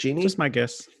going to say Genie. Just my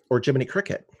guess. Or Jiminy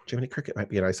Cricket. Jiminy Cricket might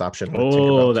be a nice option.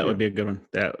 Oh, that would be a good one.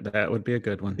 That would be a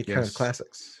good one. Be kind of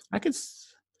classics. I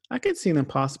could see them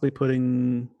possibly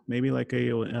putting maybe like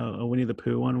a Winnie the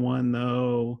Pooh on one,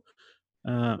 though.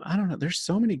 I don't know. There's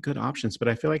so many good options, but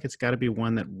I feel like it's got to be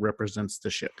one that represents the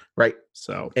ship. Right.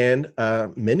 So, and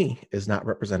Minnie is not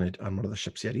represented on one of the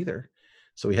ships yet either.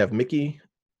 So we have Mickey,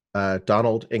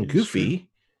 Donald, and Goofy,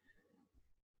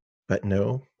 but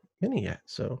no Minnie yet.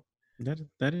 So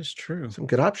that is true. Some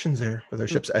good options there for their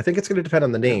ships. I think it's going to depend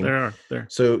on the name. There.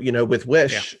 So, with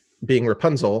Wish being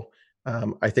Rapunzel,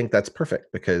 I think that's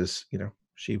perfect because,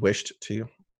 she wished to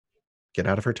get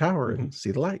out of her tower and see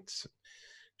the lights.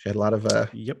 She had a lot of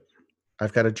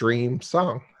I've got a dream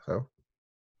song. So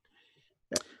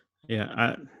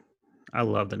I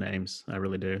love the names. I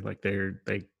really do. Like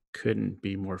they couldn't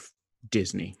be more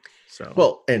Disney. So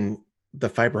well, and the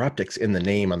fiber optics in the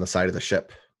name on the side of the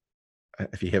ship,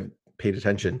 if you have paid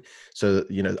attention. So,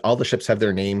 all the ships have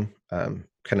their name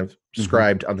kind of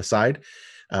scribed on the side.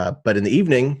 But in the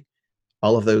evening,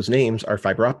 all of those names are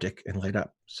fiber optic and light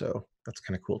up. So that's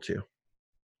kind of cool too.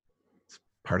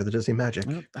 Part of the Disney magic.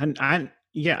 Well,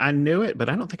 I knew it, but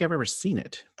I don't think I've ever seen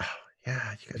it. Oh,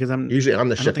 yeah, because I'm usually on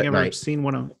the ship at night. I've ever seen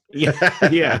one of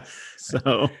yeah.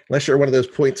 So unless you're one of those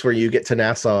points where you get to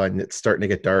Nassau and it's starting to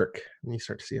get dark and you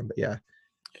start to see them, but yeah.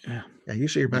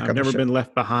 Usually you're back. I've never been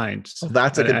left behind. So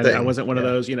that's a good thing. I wasn't one of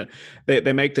those.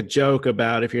 They make the joke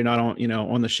about if you're not on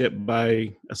on the ship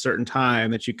by a certain time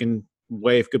that you can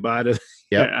wave goodbye to.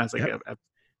 Yeah, I was like.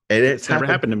 And it's never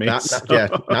happened to me. Not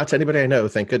to anybody I know,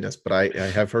 thank goodness. But I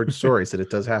have heard stories that it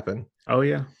does happen. Oh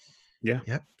yeah. Yep.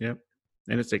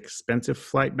 And it's an expensive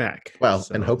flight back. Well,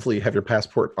 and hopefully you have your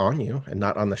passport on you and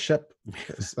not on the ship,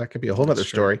 because that could be a whole other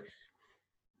story.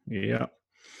 Yeah.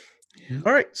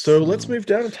 All right, so let's move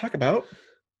down and talk about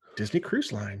Disney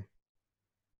Cruise Line.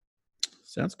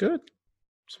 Sounds good.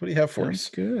 So what do you have for us?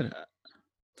 Good.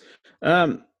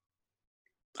 I'm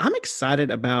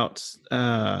excited about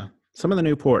some of the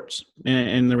new ports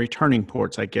and the returning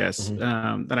ports, I guess,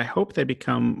 that I hope they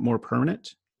become more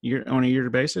permanent on a year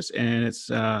basis. And it's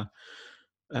New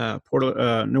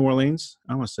Orleans.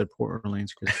 I almost said Port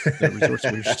Orleans because the resorts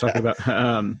we were just talking about.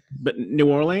 But New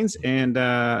Orleans and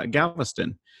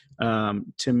Galveston.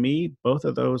 To me, both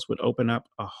of those would open up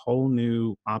a whole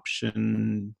new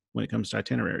option when it comes to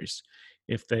itineraries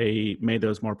if they made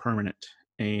those more permanent.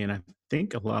 And I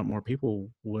think a lot more people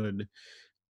would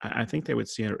I think they would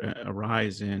see a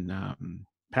rise in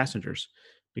passengers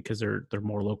because they're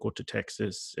more local to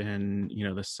Texas and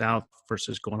the South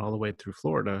versus going all the way through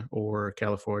Florida or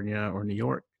California or New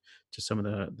York to some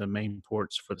of the main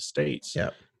ports for the states. Yeah.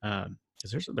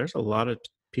 Because there's a lot of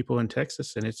people in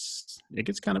Texas, and it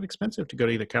gets kind of expensive to go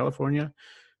to either California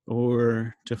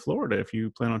or to Florida if you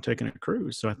plan on taking a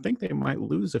cruise. So I think they might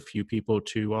lose a few people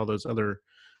to all those other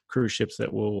cruise ships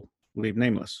that will leave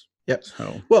nameless. Yep.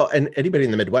 So, Well, and anybody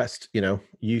in the Midwest,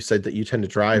 you said that you tend to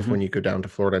drive mhm. when you go down to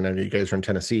Florida. I know you guys are in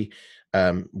Tennessee.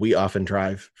 We often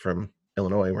drive from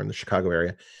Illinois. We're in the Chicago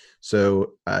area.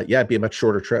 So, yeah, it'd be a much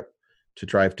shorter trip to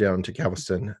drive down to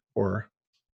Galveston or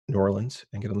New Orleans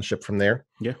and get on the ship from there.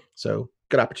 Yeah. So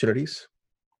good opportunities.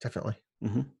 Definitely.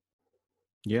 Hmm.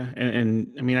 Yeah.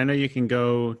 And I mean, I know you can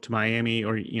go to Miami,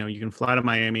 or, you can fly to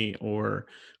Miami or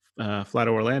fly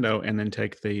to Orlando and then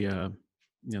take the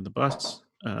bus,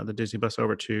 the Disney bus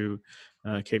over to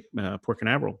Port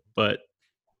Canaveral. But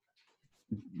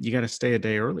you got to stay a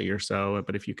day early or so.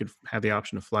 But if you could have the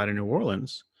option to fly to New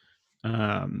Orleans,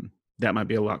 that might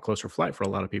be a lot closer flight for a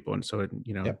lot of people. And so,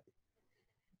 Yep.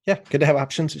 Yeah, good to have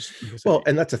options. just like I said, Well,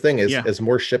 and that's the thing is, yeah, as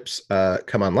more ships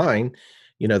come online,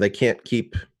 they can't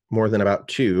keep more than about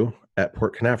 2 at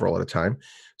Port Canaveral at a time.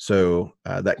 So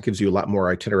that gives you a lot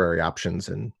more itinerary options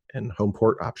and home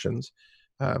port options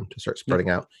to start yeah,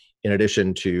 spreading out. In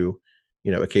addition to,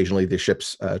 occasionally the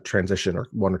ships transition, or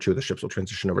 1 or 2 of the ships will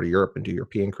transition over to Europe and do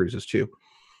European cruises too.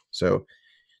 So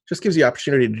just gives you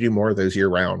opportunity to do more of those year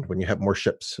round when you have more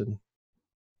ships and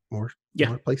more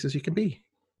yeah. places you can be.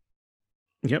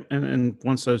 Yep, and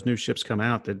once those new ships come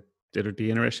out, that it'd be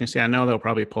interesting to see. I know they'll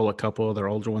probably pull a couple of their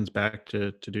older ones back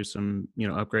to do some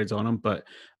upgrades on them, but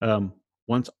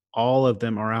once all of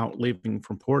them are out leaving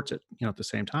from ports at the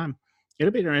same time,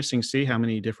 it'll be interesting to see how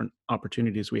many different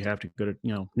opportunities we have to go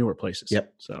to newer places.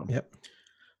 Yep. So, Yep.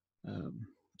 um,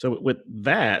 so with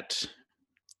that,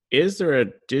 is there a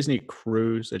Disney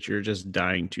cruise that you're just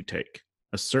dying to take?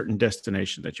 A certain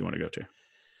destination that you want to go to?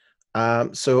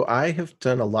 So I have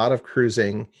done a lot of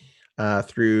cruising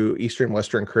through Eastern,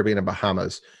 Western Caribbean, and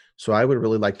Bahamas. So I would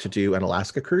really like to do an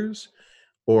Alaska cruise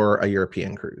or a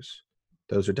European cruise.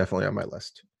 Those are definitely on my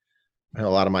list. And a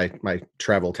lot of my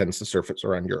travel tends to surface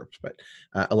around Europe, but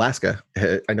Alaska,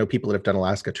 I know people that have done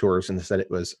Alaska tours and said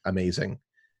it was amazing.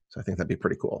 So I think that'd be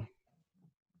pretty cool.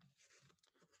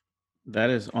 That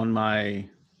is on my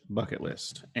bucket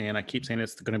list. And I keep saying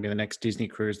it's going to be the next Disney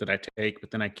cruise that I take,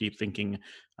 but then I keep thinking,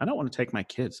 I don't want to take my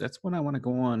kids. That's when I want to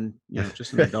go on,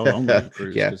 just an adult only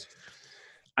cruise. Yeah. Because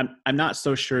I'm not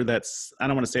so sure I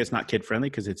don't want to say it's not kid friendly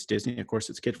because it's Disney. Of course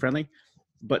it's kid friendly.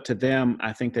 But to them,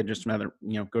 I think they'd just rather,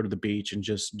 go to the beach and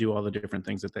just do all the different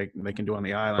things that they can do on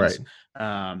the islands,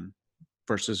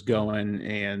 versus going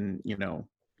and,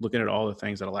 looking at all the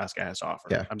things that Alaska has to offer.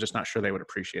 Yeah. I'm just not sure they would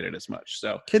appreciate it as much.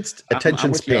 So Kids' I'm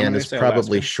attention with you. I'm span gonna is say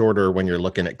probably Alaska. shorter when you're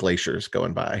looking at glaciers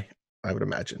going by, I would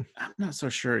imagine. I'm not so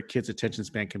sure a kid's attention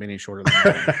span can be any shorter than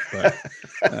mine,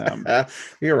 but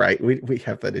You're right. We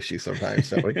have that issue sometimes,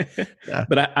 don't we? Yeah.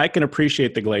 but I can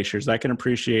appreciate the glaciers. I can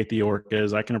appreciate the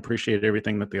orcas. I can appreciate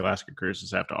everything that the Alaska cruises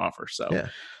have to offer. So,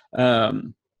 Yeah.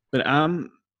 But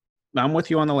I'm with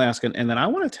you on Alaska, and then I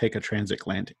want to take a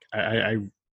transatlantic. I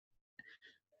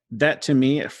that to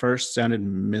me at first sounded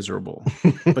miserable,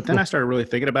 but then I started really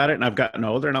thinking about it, and I've gotten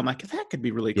older, and I'm like, that could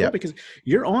be really cool because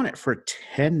you're on it for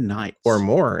 10 nights or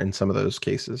more in some of those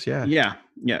cases. Yeah.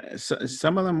 Yeah. So,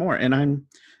 some of them more, and I'm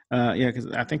because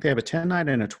I think they have a 10 night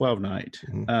and a 12 night,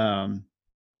 Mm-hmm.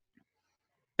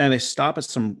 and they stop at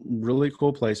some really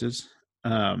cool places.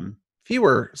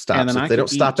 Fewer stops if they don't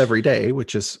stop every day,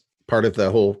 which is part of the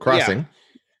whole crossing.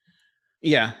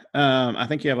 Yeah. I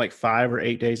think you have like 5 or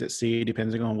 8 days at sea,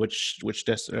 depending on which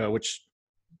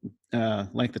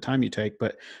length of time you take.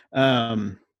 But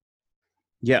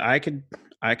yeah, I can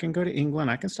go to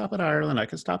England. I can stop at Ireland. I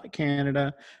can stop at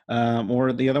Canada,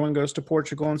 or the other one goes to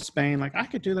Portugal and Spain. Like I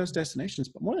could do those destinations,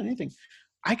 but more than anything,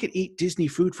 I could eat Disney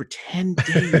food for 10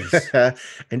 days.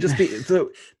 And just so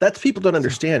that's people don't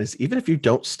understand is even if you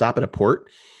don't stop at a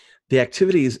port, the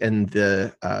activities and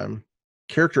the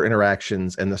character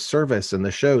interactions and the service and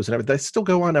the shows and everything, they still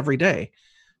go on every day.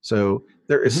 So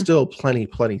there is still plenty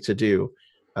to do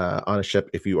on a ship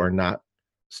if you are not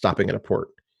stopping at a port.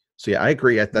 So yeah, I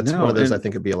agree. That's one of those I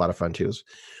think would be a lot of fun too.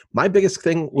 My biggest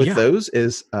thing with those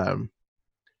is,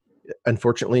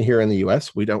 unfortunately, here in the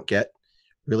US, we don't get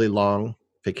really long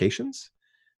vacations.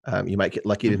 You might get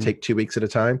lucky to take 2 weeks at a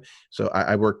time. So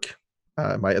I work,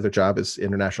 my other job is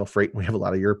international freight. We have a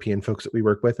lot of European folks that we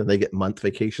work with, and they get month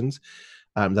vacations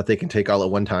that they can take all at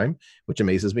one time, which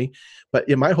amazes me. But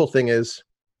my whole thing is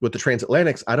with the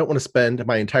transatlantics, I don't want to spend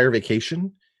my entire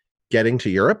vacation getting to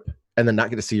Europe and then not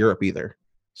get to see Europe either.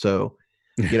 So,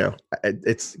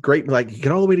 it's great. Like you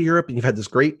get all the way to Europe and you've had this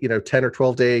great, 10 or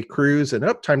 12 day cruise and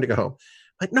time to go home.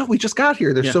 Like, no, we just got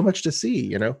here. There's so much to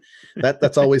see,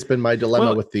 that's always been my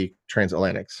dilemma with the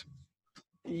transatlantics.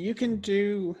 You can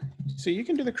do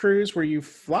the cruise where you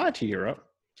fly to Europe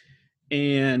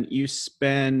and you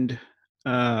spend,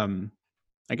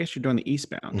 I guess you're doing the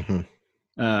eastbound.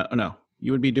 Mm-hmm. No,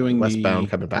 you would be doing westbound,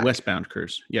 the coming back. Westbound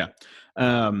cruise. Yeah.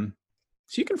 So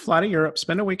you can fly to Europe,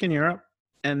 spend a week in Europe,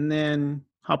 and then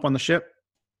hop on the ship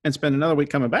and spend another week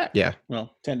coming back. Yeah.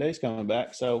 Well, 10 days coming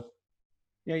back. So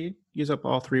yeah, you use up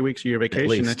all 3 weeks of your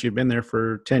vacation that you've been there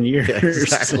for 10 years. Yeah,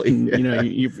 exactly. And,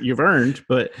 you've earned,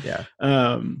 but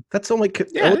that's the only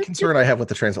concern I have with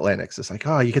the transatlantics. It's like,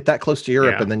 you get that close to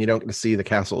Europe and then you don't get to see the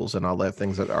castles and all the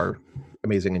things that are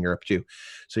amazing in Europe too.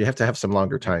 So you have to have some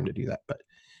longer time to do that. But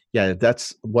yeah,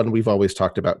 that's one we've always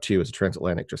talked about too, as a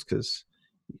transatlantic, just because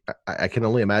I can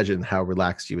only imagine how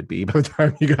relaxed you would be by the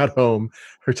time you got home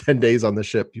for 10 days on the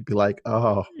ship. You'd be like,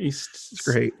 it's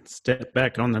great. Step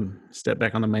back on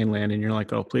the mainland, and you're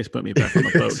like, oh, please put me back on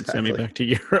the boat and send me back to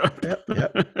Europe.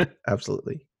 Yep,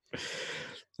 absolutely.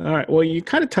 All right. Well, you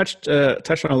kind of touched on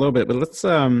it a little bit, but let's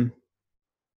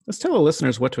tell the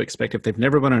listeners what to expect if they've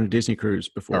never been on a Disney cruise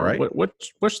before. All right. What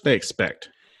should they expect?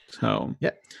 So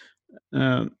yeah.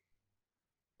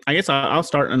 I guess I'll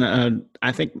start on.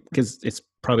 I think because it's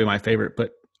probably my favorite,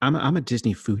 but I'm a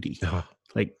Disney foodie. Oh.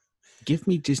 Like, give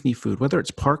me Disney food, whether it's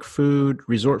park food,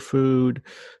 resort food,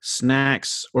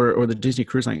 snacks, or the Disney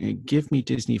cruise line. Give me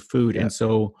Disney food, and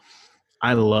so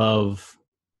I love.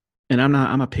 And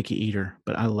I'm a picky eater,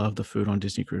 but I love the food on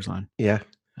Disney Cruise Line. Yeah.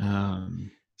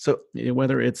 So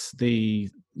whether it's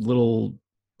the little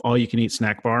all-you-can-eat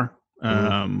snack bar.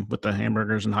 With the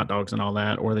hamburgers and hot dogs and all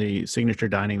that, or the signature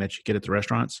dining that you get at the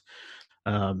restaurants.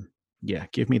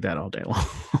 Give me that all day long.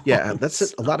 Yeah, that's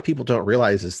it. A lot of people don't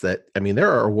realize is that,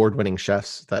 there are award-winning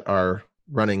chefs that are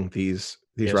running these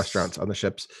restaurants on the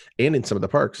ships and in some of the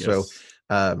parks. Yes.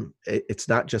 So it's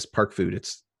not just park food.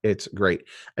 It's great.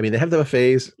 They have the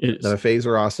buffets. The buffets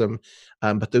are awesome.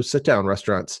 But those sit-down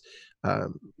restaurants,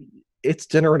 it's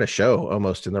dinner and a show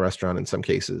almost in the restaurant in some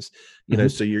cases,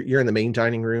 so you're in the main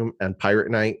dining room and pirate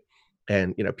night,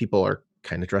 and, people are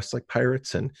kind of dressed like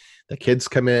pirates, and the kids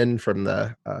come in from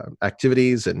the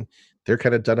activities and they're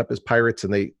kind of done up as pirates,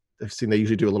 and they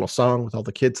usually do a little song with all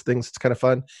the kids things. It's kind of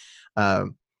fun.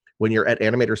 When you're at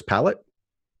Animator's Palette,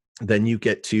 then you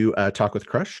get to talk with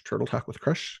Crush. Turtle Talk with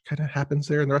Crush kind of happens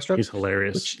there in the restaurant. He's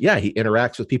hilarious. He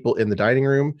interacts with people in the dining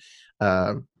room.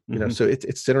 So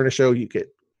it's dinner and a show. You get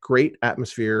great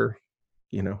atmosphere.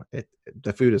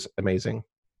 The food is amazing.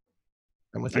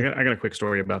 I'm with you. I got a quick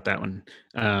story about that one.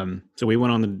 So we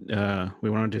went on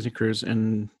a Disney cruise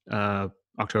in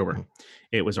October. Mm-hmm.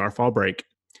 It was our fall break.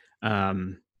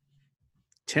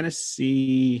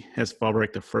 Tennessee has fall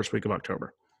break the first week of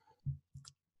October.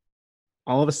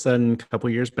 All of a sudden, a couple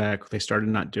of years back, they started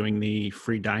not doing the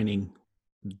free dining.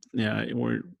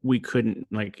 Where we couldn't,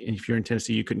 like, if you're in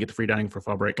Tennessee, you couldn't get the free dining for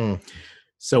fall break.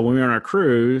 So when we were on our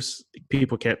cruise,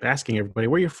 people kept asking everybody,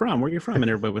 where are you from? Where are you from? And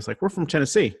everybody was like, we're from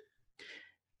Tennessee.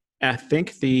 I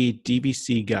think the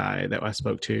DVC guy that I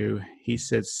spoke to, he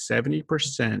said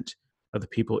 70% of the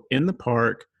people in the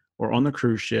park or on the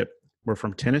cruise ship were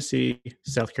from Tennessee,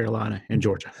 South Carolina, and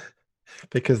Georgia.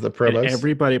 Because the promos? And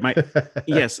everybody,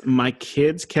 my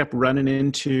kids kept running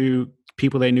into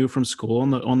people they knew from school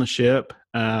on the ship.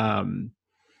 So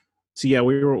yeah,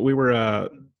 we were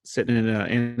sitting in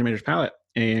an Animator's Palette,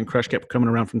 and Crush kept coming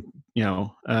around from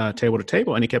table to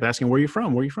table, and he kept asking, "Where are you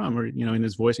from? Where are you from?" Or in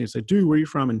his voice, and he said, "Dude, where are you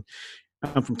from?" And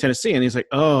I'm from Tennessee, and he's like,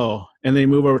 "Oh." And then he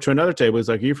moved over to another table. He's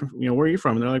like, "You from? Where are you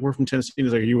from?" And they're like, "We're from Tennessee." And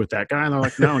he's like, "Are you with that guy?" And they're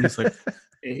like, "No." And he's like,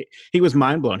 he was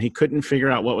mind blown. He couldn't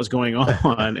figure out what was going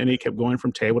on, and he kept going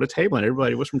from table to table, and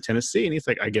everybody was from Tennessee, and he's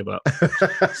like, "I give up."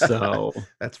 So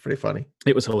that's pretty funny.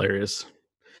 It was hilarious.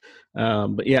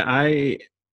 But yeah,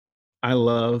 I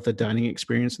love the dining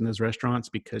experience in those restaurants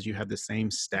because you have the same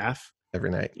staff every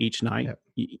night, each night. Yep.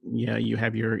 You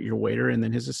have your waiter and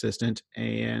then his assistant,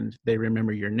 and they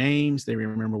remember your names. They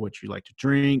remember what you like to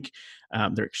drink.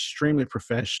 They're extremely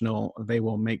professional. They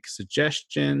will make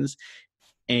suggestions,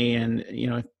 and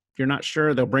if you're not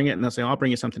sure, they'll bring it and they'll say, "I'll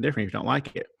bring you something different if you don't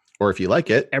like it." Or if you like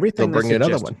it, they'll bring you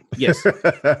another one. Yes.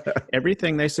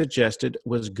 Everything they suggested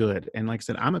was good. And like I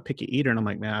said, I'm a picky eater, and I'm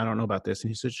like, man, I don't know about this.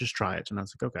 And he says, just try it. And I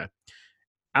was like, okay.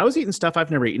 I was eating stuff I've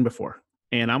never eaten before.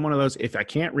 And I'm one of those, if I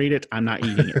can't read it, I'm not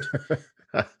eating it.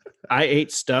 I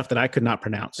ate stuff that I could not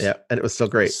pronounce. Yeah. And it was still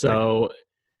great. So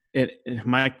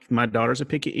My daughter's a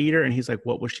picky eater, and he's like,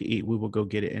 "What will she eat? We will go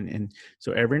get it." And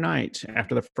so every night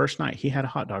after the first night, he had a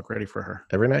hot dog ready for her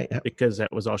Every night. Yeah. because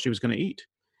that was all she was going to eat,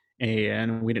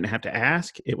 and we didn't have to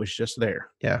ask; it was just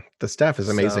there. Yeah. The staff is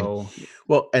amazing. So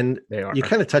Well, and they you are.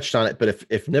 kind of touched on it, but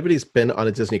if nobody's been on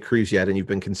a Disney cruise yet and you've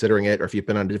been considering it, or if you've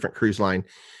been on a different cruise line,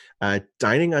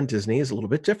 dining on Disney is a little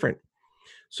bit different.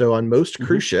 So on most Hmm.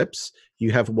 cruise ships,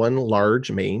 you have one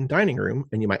large main dining room,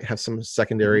 and you might have some Hmm.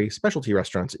 secondary specialty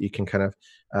restaurants that you can kind of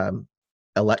um,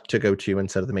 elect to go to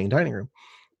instead of the main dining room.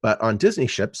 But on Disney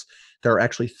ships, there are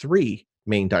actually three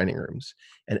main dining rooms,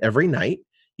 and every night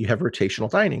you have rotational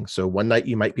dining. So one night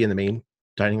you might be in the main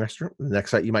dining restaurant, the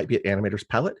next night you might be at Animator's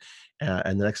Palette,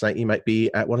 and the next night you might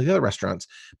be at one of the other restaurants.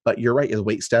 But you're right, the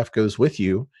wait staff goes with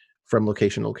you from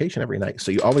location to location every night,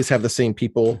 so you always have the same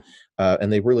people,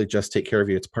 and they really just take care of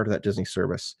you. It's part of that Disney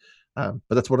service. But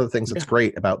that's one of the things that's Yeah,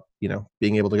 great about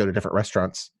being able to go to different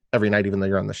restaurants every night, even though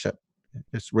you're on the ship. It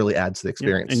just really adds to the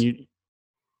yeah, and experience.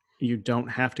 you don't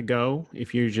have to go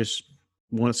if you just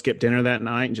want to skip dinner that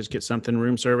night and just get something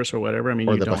room service or whatever. I mean,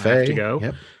 Or you the don't have to buffet. go.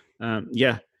 Yep.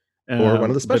 Yeah, Or one of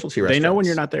the but specialty they know when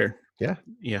you're restaurants. not there.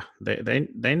 Yeah. Yeah,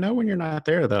 they know when you're not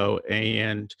there though,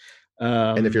 and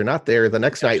And if you're not there the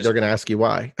next I've night, they're just going to ask you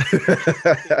why.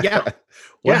 yeah,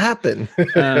 What yeah. happened?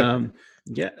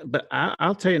 Yeah, but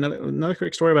I'll tell you another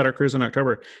quick story about our cruise in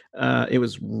October. It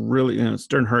was really, it's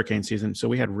during hurricane season, so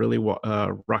we had really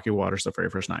rocky waters the very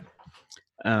first night.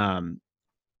 Um,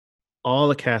 all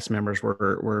the cast members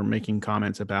were making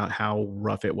comments about how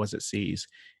rough it was at seas,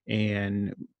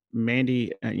 and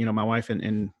Mandy, my wife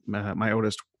and my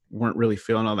oldest weren't really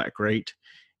feeling all that great,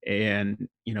 and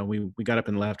we got up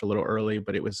and left a little early,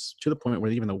 but it was to the point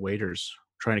where even the waiters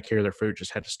trying to carry their food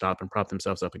just had to stop and prop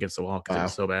themselves up against the wall because it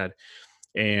was Wow. so bad.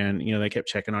 And they kept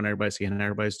checking on everybody, seeing how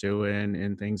everybody's doing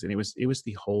and things, and it was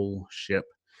the whole ship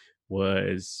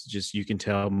was just, you can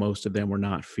tell most of them were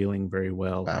not feeling very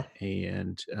well. Wow.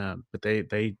 And but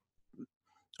they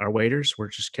our waiters were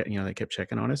just they kept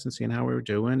checking on us and seeing how we were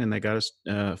doing, and they got us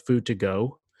food to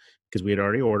go because we had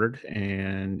already ordered,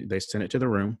 and they sent it to the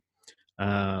room.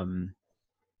 um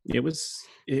it was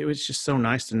just so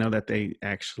nice to know that they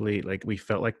actually, like, we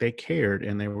felt like they cared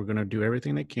and they were going to do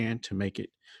everything they can to make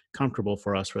it comfortable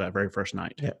for us for that very first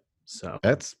night. Yeah. So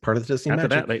That's part of the Disney after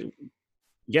that, magic.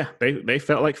 they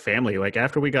felt like family. Like,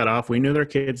 after we got off, we knew their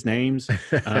kids' names.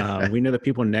 We knew the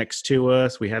people next to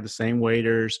us. We had the same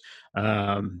waiters.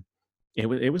 Um, it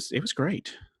was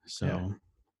great. Yeah. So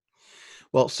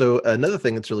Well, so another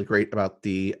thing that's really great about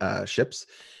the ships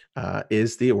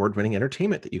is the award-winning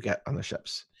entertainment that you get on the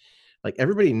ships. Like,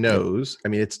 everybody yep. knows, I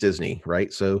mean, it's Disney,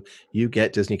 right? So you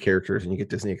get Disney characters and you get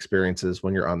Disney experiences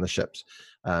when you're on the ships,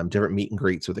 different meet and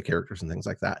greets with the characters and things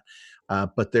like that.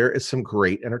 But there is some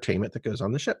great entertainment that goes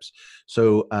on the ships.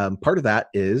 So part of that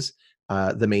is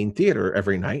the main theater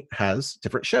every night has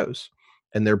different shows,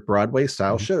 and they're Broadway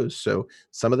style Mhm. shows. So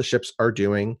some of the ships are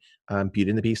doing Beauty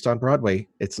and the Beast on Broadway.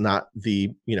 It's not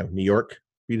the New York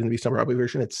Beauty and the Beast on Broadway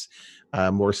version. It's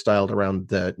more styled around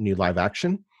the new live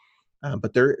action,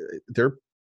 but they're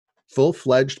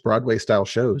full-fledged Broadway style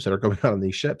shows that are going on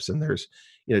these ships. And there's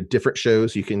different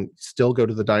shows. You can still go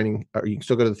to the dining, or you can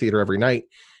still go to the theater every night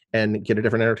and get a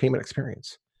different entertainment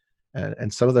experience.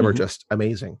 And some of them are Mhm. just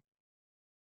amazing.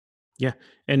 Yeah,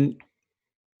 and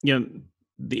you know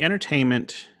the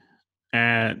entertainment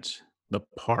at the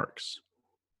parks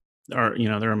are,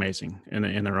 they're amazing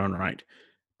in their own right.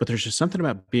 But there's just something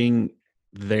about being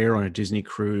there on a Disney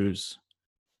cruise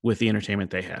with the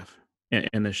entertainment they have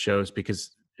and the shows,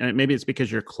 because and maybe it's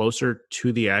because you're closer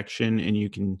to the action and you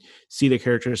can see the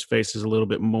characters' faces a little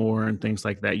bit more and things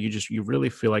like that. You really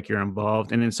feel like you're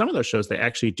involved. And in some of those shows, they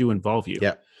actually do involve you.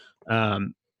 Yeah.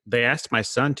 Um, they asked my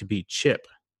son to be Chip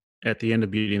at the end of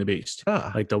Beauty and the Beast,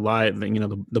 Ah. like the live,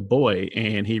 the boy,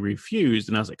 and he refused.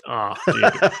 And I was like, oh,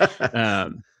 dude.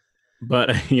 Um,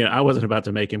 but I wasn't about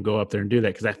to make him go up there and do that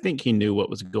because I think he knew what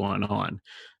was going on.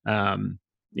 Um,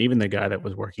 Even the guy that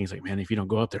was working, he's like, "Man, if you don't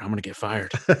go up there, I'm going to get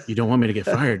fired. You don't want me to get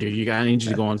fired, dude. I need you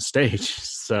to go on stage."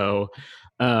 So,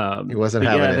 He wasn't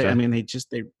but having yeah, it. I mean,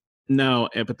 they no,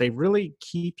 but they really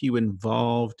keep you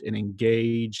involved and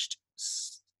engaged.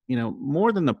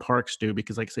 More than the parks do,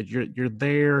 because, like I said, you're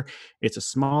there. It's a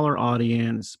smaller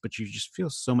audience, but you just feel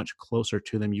so much closer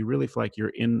to them. You really feel like you're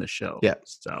in the show. Yeah.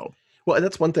 So. Well, and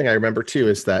that's one thing I remember too,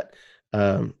 is that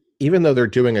even though they're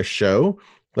doing a show,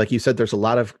 like you said, there's a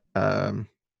lot of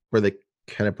where they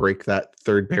kind of break that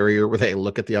third barrier, where they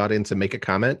look at the audience and make a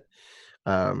comment.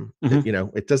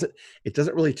 Mhm. It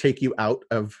doesn't really take you out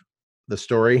of the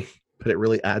story, but it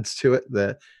really adds to it,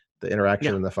 the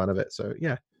interaction Yeah. and the fun of it. So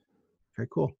yeah, very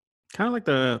cool. Kind of like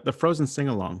the Frozen sing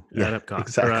along Yeah, at Epcot or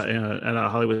exactly. at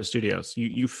Hollywood Studios.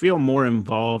 You feel more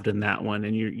involved in that one,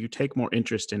 and you take more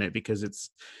interest in it because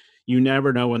you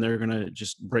never know when they're gonna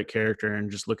just break character and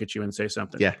just look at you and say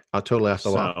something. Yeah, I'll totally off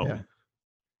the wall. So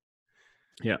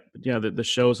Yeah. yeah, the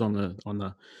shows on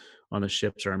the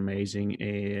ships are amazing,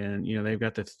 and they've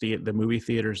got the movie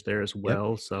theaters there as Yep.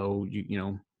 well. So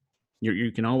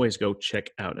you can always go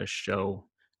check out a show.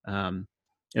 Um,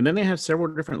 and then they have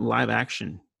several different live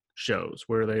action shows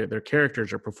where their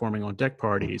characters are performing on deck Mhm.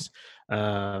 parties.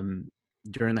 Um,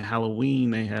 During the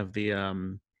Halloween, they have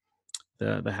the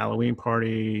Halloween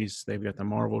parties. They've got the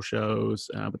Marvel shows,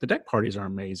 but the deck parties are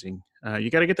amazing. You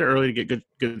got to get there early to get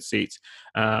good seats.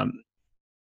 Um,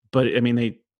 but I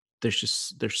mean, they're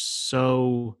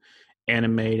so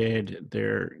animated.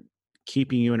 They're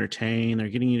keeping you entertained. They're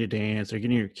getting you to dance. They're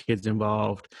getting your kids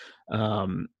involved.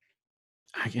 Um,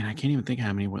 I can't even think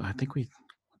how many. I think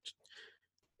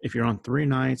if you're on 3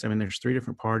 nights, I mean, there's 3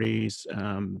 different parties.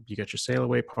 You got your sail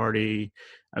away party.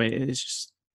 I mean,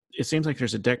 it seems like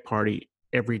there's a deck party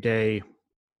every day,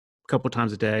 a couple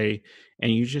times a day,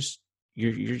 and you're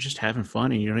just having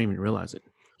fun and you don't even realize it.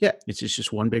 Yeah, It's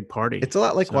just one big party. it's a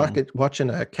lot like So,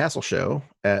 watching a castle show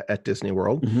at Disney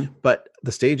World, mhm. but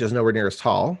the stage is nowhere near as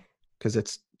tall because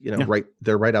it's Yeah, right,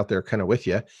 they're right out there kind of with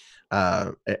you,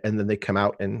 and then they come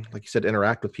out and, like you said,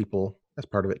 interact with people as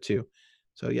part of it too.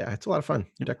 So yeah, it's a lot of fun.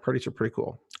 yeah. Deck parties are pretty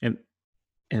cool. and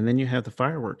and then you have the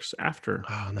fireworks after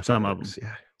Oh, and the some of them. fireworks,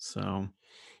 yeah. So,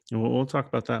 and we'll talk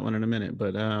about that one in a minute.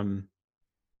 But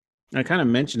I kind of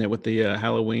mentioned it with the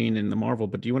Halloween and the Marvel.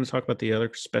 But do you want to talk about the other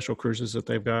special cruises that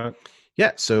they've got?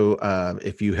 Yeah, so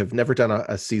if you have never done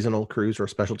a seasonal cruise or a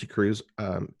specialty cruise,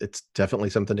 it's definitely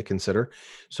something to consider.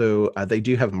 So they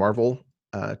do have Marvel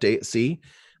Day at Sea.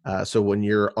 So when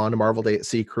you're on a Marvel Day at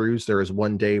Sea cruise, there is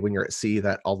one day when you're at sea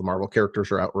that all the Marvel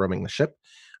characters are out roaming the ship.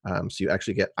 So you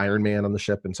actually get Iron Man on the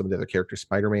ship and some of the other characters.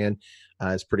 Spider Man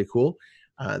is pretty cool.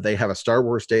 They have a Star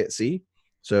Wars Day at Sea.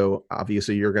 So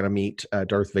obviously you're going to meet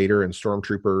Darth Vader and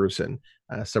stormtroopers and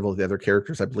several of the other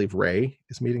characters. I believe Rey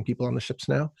is meeting people on the ships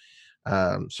now.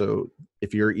 So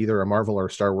if you're either a Marvel or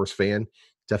a Star Wars fan,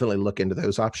 definitely look into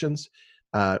those options.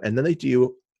 And then they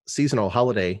do seasonal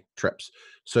holiday trips.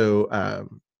 So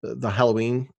the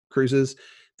Halloween cruises,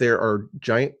 there are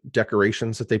giant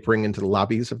decorations that they bring into the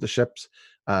lobbies of the ships.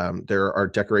 There are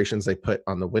decorations they put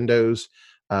on the windows.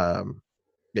 Um,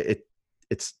 it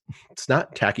it's it's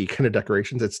not tacky kind of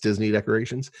decorations, it's Disney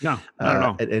decorations. No, not at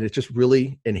all. And it just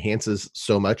really enhances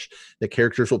so much. The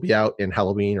characters will be out in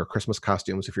Halloween or Christmas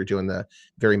costumes if you're doing the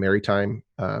very merry time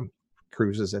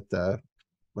cruises at the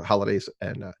holidays,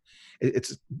 and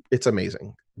it's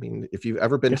amazing. I mean, if you've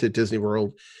ever been Yeah. to Disney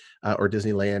World or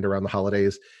Disneyland around the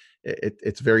holidays,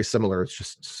 it's very similar. It's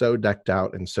just so decked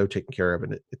out and so taken care of,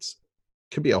 and it's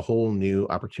could be a whole new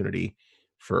opportunity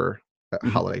for Mhm.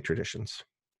 holiday traditions.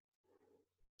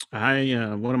 I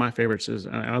one of my favorites is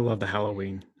I love the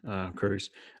Halloween cruise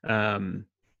um,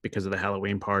 because of the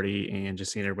Halloween party and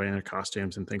just seeing everybody in their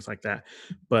costumes and things like that.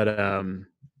 But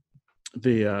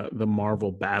the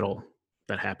Marvel battle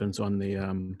that happens on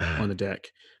the deck,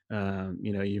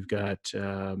 you've got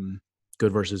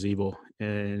good versus evil,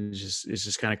 and it's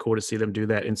just kind of cool to see them do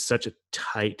that in such a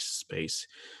tight space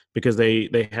because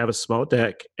they have a small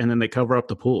deck and then they cover up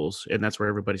the pools and that's where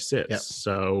everybody sits. Yeah.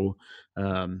 So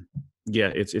um,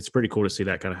 yeah, it's pretty cool to see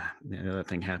that kind of that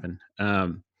thing happen.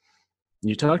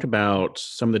 You talked about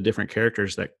some of the different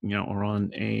characters that are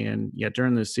on, and yeah,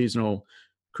 during the seasonal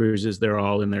cruises, they're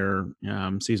all in their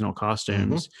seasonal Hmm.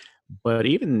 costumes. But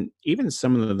even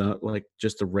some of the like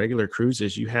just the regular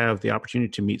cruises, you have the opportunity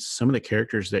to meet some of the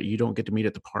characters that you don't get to meet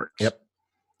at the parks. Yep.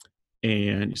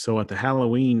 And so at the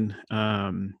Halloween,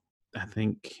 I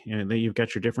think that you've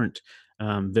got your different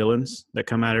villains that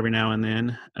come out every now and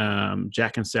then.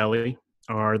 Jack and Sally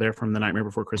are there from the Nightmare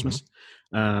Before Hmm. Christmas.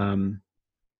 Um,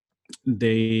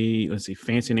 let's see,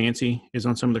 Fancy Nancy is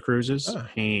on some of the cruises, Ah,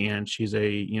 and she's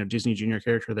a Disney Junior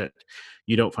character that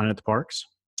you don't find at the parks.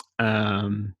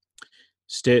 Um,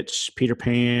 Stitch, Peter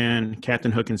Pan,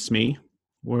 Captain Hook, and Smee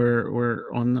were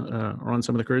on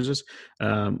some of the cruises.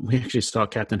 We actually saw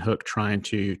Captain Hook trying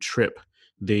to trip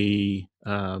the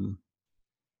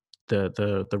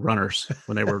the runners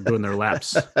when they were doing their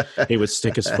laps. He would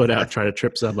stick his foot out, try to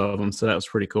trip some of them. So that was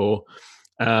pretty cool.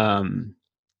 Um,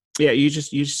 yeah, you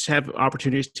just have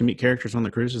opportunities to meet characters on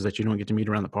the cruises that you don't get to meet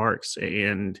around the parks,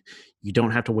 and you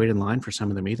don't have to wait in line for some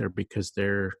of them either because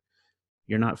you're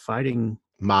not fighting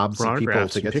Mobs for of people to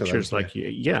autographs and get to them. pictures Yeah. like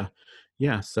yeah,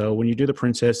 yeah. So when you do the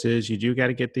princesses, you do got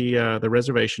to get the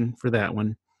reservation for that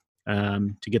one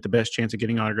to get the best chance of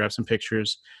getting autographs and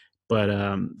pictures. but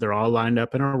they're all lined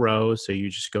up in a row. So you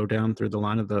just go down through the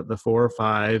line of the 4 or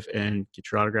 5 and get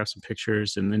your autographs and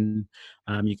pictures. And then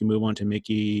you can move on to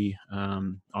Mickey,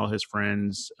 all his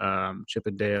friends, Chip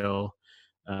and Dale.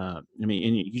 I mean,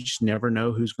 and you just never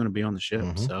know who's going to be on the ship.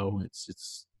 Mm-hmm. So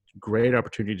it's a great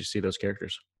opportunity to see those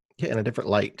characters. Yeah, in a different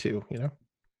light too, you know?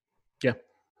 Yeah.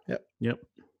 Yep. Yep.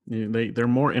 They're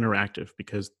more interactive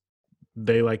because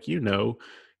they, like, you're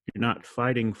not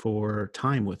fighting for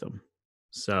time with them.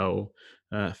 So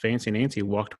Fancy Nancy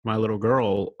walked my little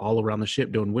girl all around the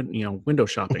ship doing window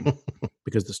shopping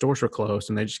because the stores were closed,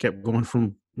 and they just kept going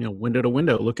from window to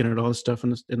window looking at all the stuff in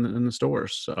the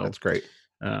stores. So That's great.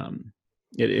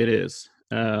 It is.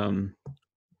 Let's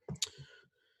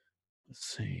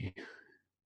see.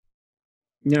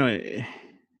 When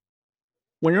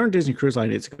you're on Disney Cruise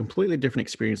Line, it's a completely different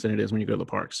experience than it is when you go to the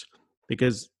parks,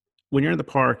 because when you're in the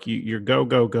park, you're go,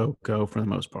 go, go, go for the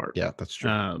most part. Yeah, that's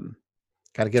true.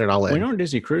 Got to get it all in. When you're on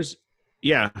Disney Cruise,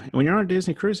 when you're on a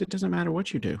Disney Cruise, it doesn't matter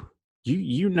what you do.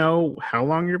 You know how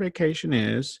long your vacation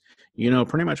is. You know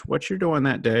pretty much what you're doing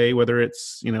that day, whether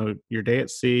it's your day at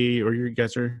sea or you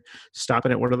guys are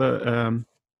stopping at one of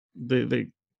the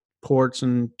ports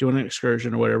and doing an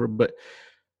excursion or whatever. But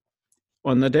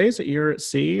on the days that you're at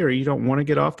sea or you don't want to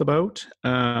get off the boat,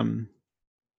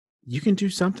 you can do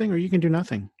something or you can do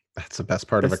nothing. That's the best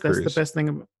part of a cruise. That's the best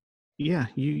thing. Yeah,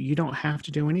 you don't have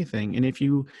to do anything. And if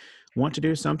you want to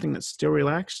do something that's still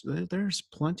relaxed, there's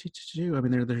plenty to do. I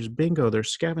mean, there's bingo,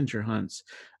 there's scavenger hunts.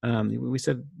 We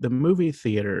said the movie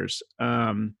theaters.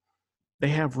 They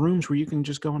have rooms where you can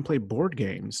just go and play board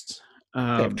games. They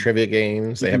have trivia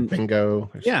games. They have bingo.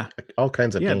 Yeah, all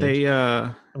kinds of games.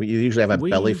 We usually have a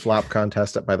belly flop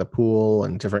contest up by the pool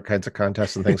and different kinds of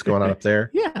contests and things going on up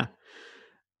there. Yeah,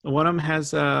 one of them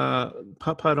has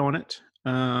putt-putt on it.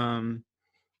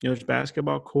 There's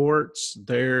basketball courts.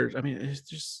 There's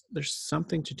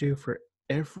something to do for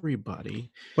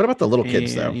everybody. What about the little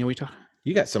kids though?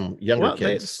 You got some younger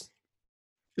kids.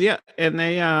 And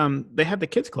they have the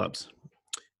kids clubs.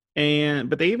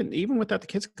 But they even without the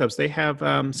kids clubs, they have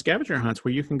scavenger hunts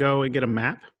where you can go and get a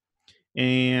map.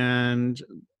 And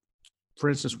for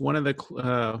instance, one of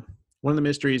the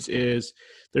mysteries is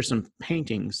there's some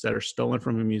paintings that are stolen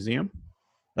from a museum.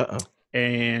 Uh-oh.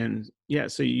 And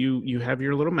so you have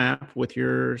your little map with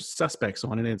your suspects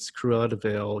on it. It's Cruella de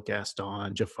Vil,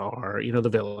 Gaston, Jafar, the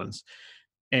villains.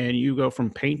 And you go from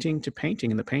painting to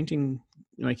painting, and the painting,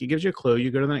 it gives you a clue. You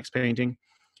go to the next painting,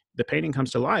 the painting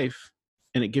comes to life,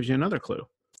 and it gives you another clue.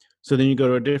 So then you go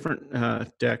to a different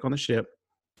deck on the ship,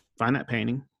 find that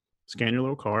painting, scan your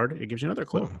little card, it gives you another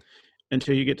clue. Cool.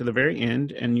 Until you get to the very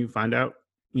end and you find out,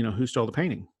 who stole the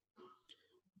painting.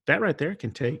 That right there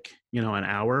can take, an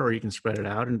hour, or you can spread it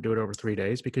out and do it over 3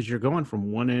 days, because you're going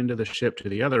from one end of the ship to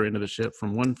the other end of the ship,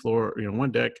 from one floor,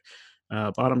 one deck,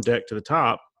 bottom deck to the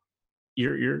top.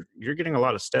 You're getting a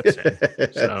lot of steps in.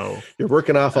 So you're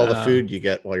working off all the food you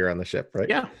get while you're on the ship, right?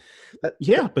 Yeah.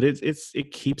 But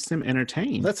it keeps them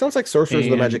entertained. That sounds like Sorcerers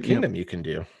of the Magic Kingdom you can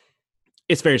do.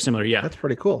 It's very similar, yeah. That's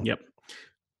pretty cool. Yep.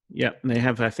 And they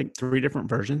have, I think, 3 different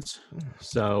versions.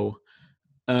 So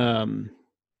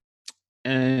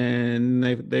and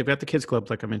they've got the kids club,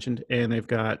 like I mentioned, and they've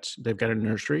got a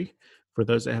nursery for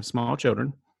those that have small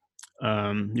children.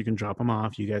 You can drop them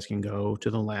off. You guys can go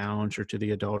to the lounge or to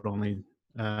the adult only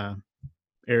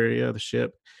area of the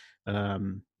ship.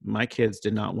 My kids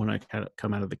did not want to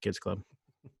come out of the kids club.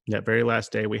 That very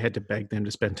last day, we had to beg them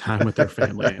to spend time with their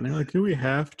family, and they're like, "Do we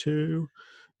have to?"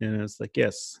 And it's like,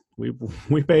 "Yes,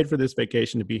 we paid for this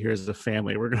vacation to be here as a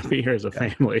family. We're going to be here as a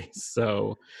family."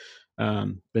 So,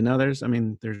 but no, there's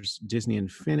Disney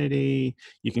Infinity.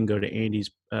 You can go to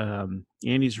Andy's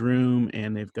room,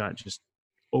 and they've got just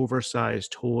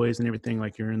oversized toys and everything,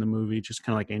 like you're in the movie, just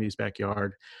kind of like Andy's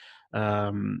backyard.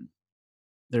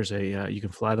 There's you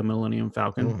can fly the Millennium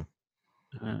Falcon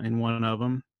in one of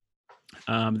them.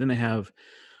 Then they have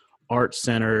art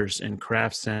centers and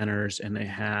craft centers, and they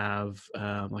have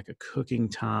like a cooking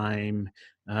time.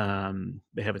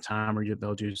 They have a time where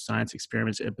they'll do science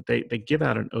experiments, but they give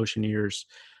out an Oceaneers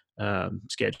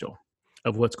schedule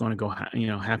of what's going to go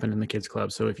happen in the kids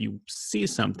club. So if you see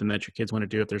something that your kids want to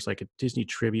do, if there's like a Disney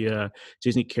trivia,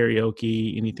 Disney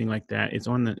karaoke, anything like that, it's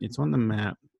on the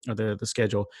map or the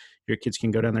schedule. Your kids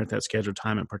can go down there at that scheduled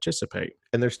time and participate.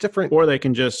 And there's different, or they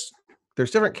can just,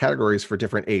 there's different categories for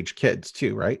different age kids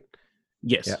too, right?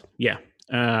 Yes. Yeah.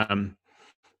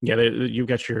 You've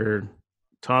got your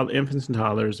infants and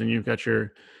toddlers, and you've got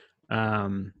your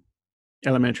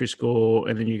elementary school,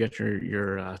 and then you got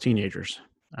your teenagers.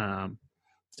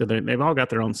 So they've all got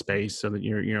their own space, so that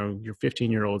your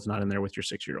 15-year-old's not in there with your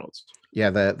 6-year-olds. Yeah,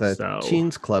 the So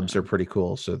teens clubs are pretty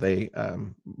cool. So they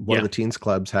one of yeah. the teens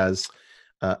clubs has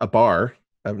a bar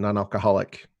of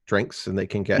non-alcoholic drinks, and they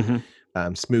can get Mhm.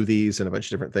 smoothies and a bunch of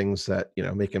different things that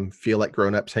make them feel like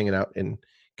grown-ups hanging out in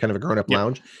kind of a grown-up Yep.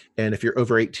 lounge. And if you're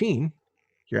over 18,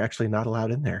 you're actually not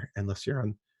allowed in there unless you're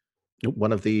on Nope.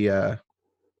 one of the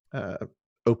uh,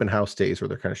 open house days where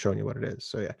they're kind of showing you what it is.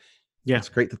 So yeah, Yeah. it's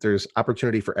great that there's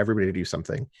opportunity for everybody to do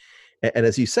something. And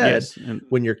as you said, Yes. And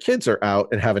when your kids are out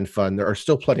and having fun, there are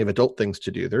still plenty of adult things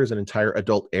to do. There is an entire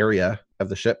adult area of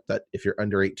the ship that if you're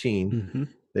under 18, mhm.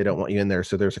 they don't want you in there.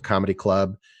 So there's a comedy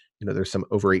club. There's some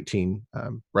over 18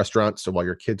 restaurants. So while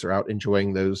your kids are out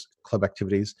enjoying those club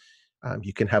activities,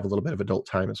 you can have a little bit of adult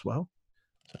time as well.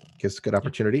 So it gives a good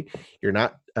opportunity. You're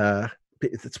not.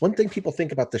 It's one thing people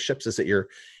think about the ships is that you're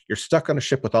stuck on a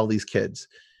ship with all these kids,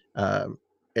 and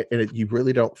you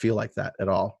really don't feel like that at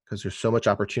all because there's so much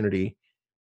opportunity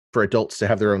for adults to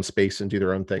have their own space and do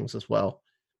their own things as well.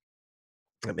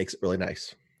 That makes it really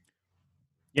nice.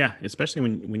 Yeah, especially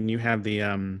when you have the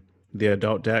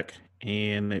adult deck,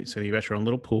 and so you got your own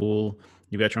little pool,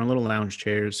 you got your own little lounge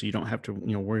chairs, so you don't have to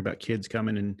worry about kids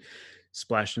coming and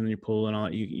splashing in your pool and all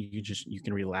that. You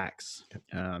can relax,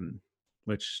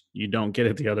 which you don't get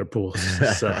at the other pools.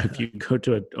 So if you go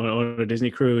to on a Disney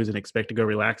cruise and expect to go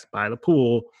relax by the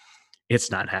pool, it's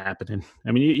not happening.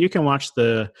 I mean, you can watch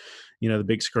the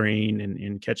big screen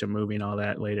and catch a movie and all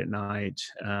that late at night.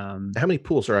 How many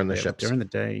pools are on the ships? During the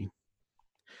day.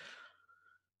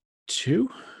 Two.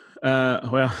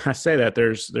 Well, I say that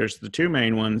there's the two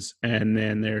main ones, and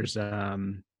then there's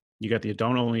you got the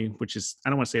adult only, which is, I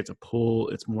don't want to say it's a pool,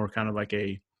 it's more kind of like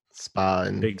a Spa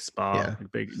and big spa, yeah,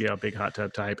 like big hot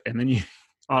tub type. And then you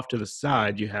off to the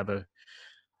side you have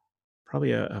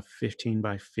probably a 15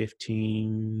 by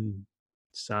 15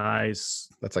 size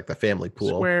that's like the family pool.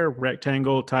 square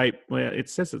rectangle type. Well, it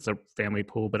says it's a family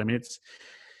pool, but I mean it's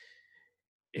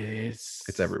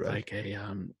everybody. like a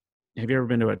have you ever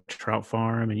been to a trout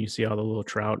farm and you see all the little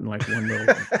trout in like one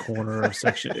little corner or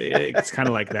section? It's kind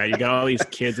of like that. You got all these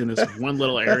kids in this one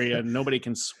little area and nobody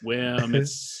can swim.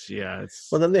 It's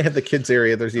Well, then they have the kids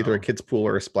area. There's either a oh, kids pool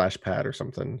or a splash pad or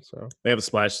something. So they have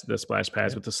the splash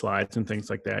pads with the slides and things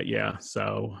like that. Yeah.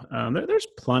 So there's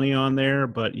plenty on there,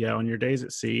 but yeah, on your days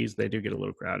at seas, they do get a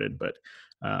little crowded. But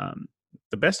um,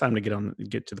 the best time to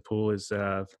get to the pool is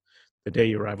the day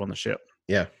you arrive on the ship.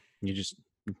 yeah, You just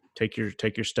take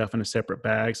your stuff in a separate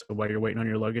bag. So while you're waiting on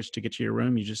your luggage to get to your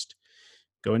room, you just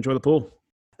go enjoy the pool.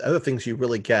 other things you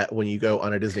really get when you go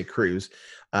on a Disney cruise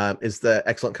is the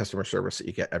excellent customer service that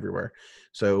you get everywhere.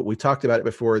 So we talked about it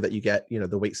before that you get,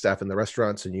 the wait staff in the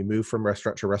restaurants, and you move from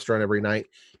restaurant to restaurant every night,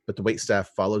 but the wait staff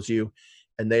follows you,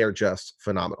 and they are just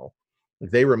phenomenal.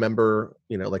 They remember,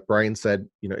 like Brian said,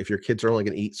 if your kids are only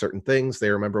going to eat certain things, they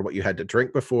remember what you had to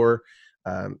drink before.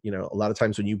 A lot of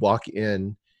times when you walk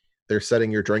in, they're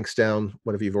setting your drinks down,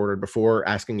 whatever you've ordered before,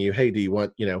 asking you, hey, do you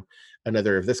want,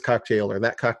 another of this cocktail or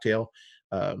that cocktail?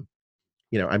 Um,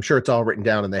 I'm sure it's all written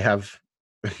down and they have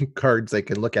cards they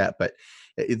can look at, but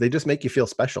they just make you feel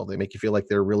special. They make you feel like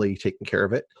they're really taking care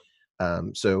of it.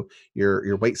 So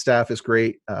your wait staff is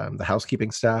great. The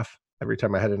housekeeping staff, every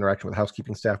time I had an interaction with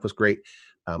housekeeping staff was great.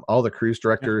 All the cruise Yeah.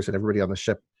 directors and everybody on the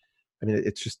ship. I mean,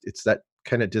 it's that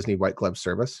kind of Disney white glove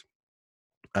service.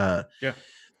 Yeah.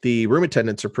 The room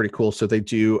attendants are pretty cool. So they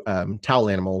do towel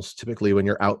animals typically when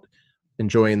you're out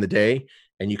enjoying the day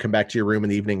and you come back to your room in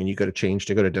the evening and you go to change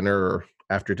to go to dinner, or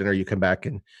after dinner you come back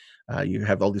and you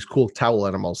have all these cool towel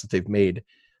animals that they've made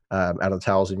out of the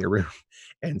towels in your room.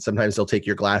 And sometimes they'll take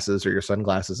your glasses or your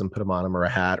sunglasses and put them on them, or a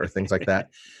hat or things like that.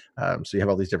 So you have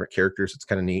all these different characters. It's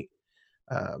kind of neat.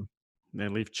 They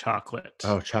leave chocolate.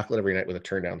 Oh, chocolate every night with a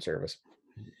turn down service.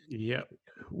 Yep.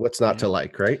 What's not to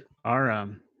like, right?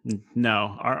 Our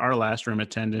last room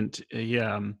attendant, I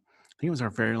think it was our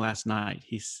very last night.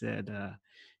 He said,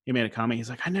 he made a comment. He's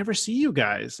like, I never see you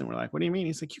guys. And we're like, what do you mean?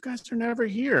 He's like, you guys are never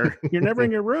here. You're never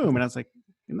in your room. And I was like,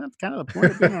 and that's kind of the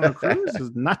point of being on a cruise,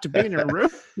 is not to be in your room.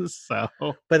 So,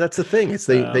 but that's the thing. It's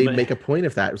they but make a point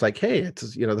of that. It's like, hey,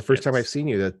 it's the first time I've it's seen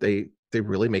you, that they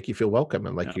really make you feel welcome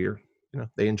and like yeah,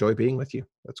 they enjoy being with you.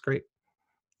 That's great.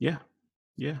 yeah,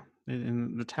 yeah.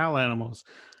 And the towel animals,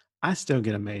 I still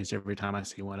get amazed every time I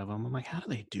see one of them. I'm like, how do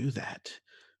they do that?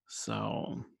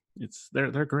 So they're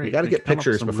You great. got to They get come up with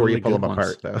pictures some before you really pull good them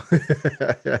ones.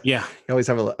 apart, though. Yeah, You always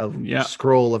have a yeah,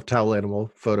 scroll of towel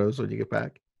animal photos when you get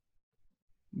back.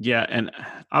 yeah. And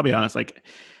I'll be honest, like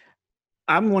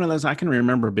I'm one of those, I can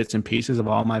remember bits and pieces of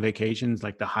all my vacations,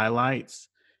 like the highlights.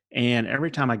 And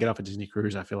every time I get off a Disney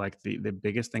cruise, I feel like the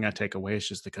biggest thing I take away is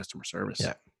just the customer service.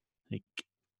 Yeah. Like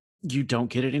You don't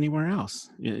get it anywhere else.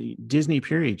 Disney,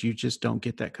 period. You just don't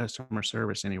get that customer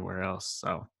service anywhere else.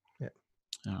 So, Yeah.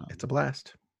 It's a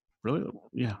blast.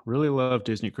 Really love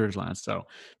Disney Cruise Line. So,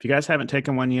 if you guys haven't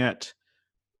taken one yet,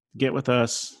 get with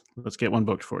us. Let's get one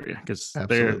booked for you because they're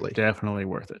Absolutely. definitely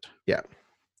worth it. Yeah.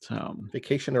 So,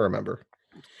 Vacation to remember.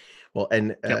 Well,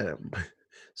 and Yep.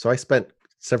 so I spent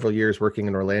several years working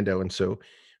in Orlando, and so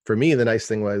for me, the nice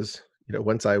thing was,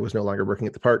 once I was no longer working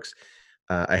at the parks,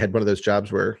 I had one of those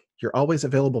jobs where you're always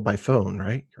available by phone,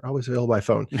 right? You're always available by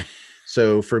phone.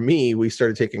 So for me, we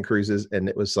started taking cruises, and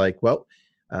it was like, well,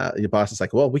 your boss is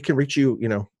like, well, we can reach you,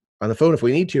 on the phone if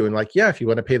we need to, and like, yeah, if you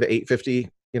want to pay the $8.50,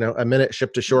 a minute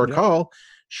ship to shore Yep. call,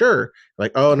 sure.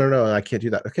 Like, oh no, I can't do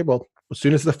that. Okay, well, as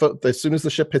soon as the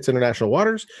ship hits international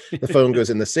waters, the phone goes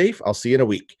in the safe. I'll see you in a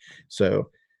week. So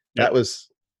Yep.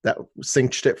 that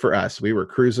cinched it for us. We were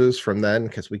cruises from then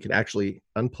because we could actually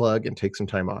unplug and take some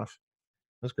time off.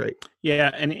 It was great.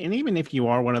 Yeah, and even if you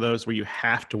are one of those where you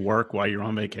have to work while you're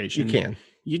on You vacation, can.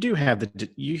 you do have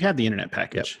the internet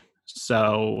package.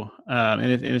 So, and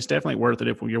it's definitely worth it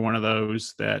if you're one of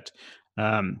those that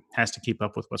has to keep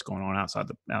up with what's going on outside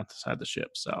the ship.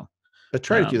 So, But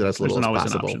try to do that as little there's as always an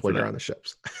possible option when for you're that. on the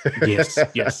ships.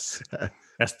 Yes,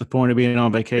 that's the point of being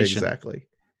on vacation. Exactly.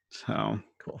 So,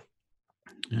 Cool.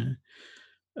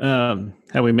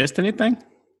 Have we missed anything?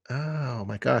 Oh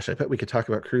my gosh, I bet we could talk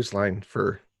about cruise line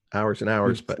for hours and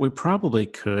hours, but We probably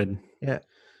could. yeah.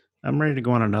 I'm ready to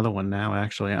go on another one now.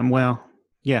 Actually,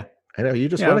 yeah. I know you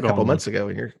just Yeah, went I'll a go couple on months ago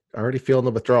and you're already feeling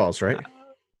the withdrawals, right?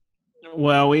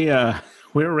 Well, we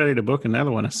were ready to book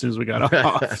another one as soon as we got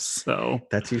off. So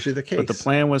That's usually the case. But the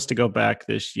plan was to go back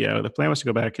this year. The plan was to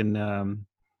go back and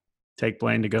take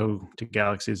Blaine to go to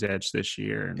Galaxy's Edge this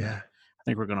year. And Yeah. I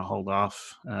think we're going to hold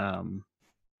off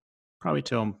probably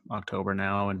till October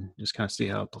now and just kind of see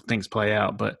how things play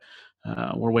out. But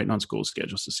we're waiting on school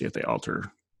schedules to see if they how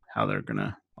they're going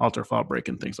to alter fall break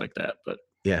and things like that. But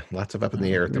yeah, lots of up in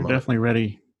the air at the we're moment. definitely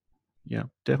ready. Yeah,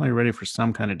 definitely ready for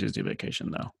some kind of Disney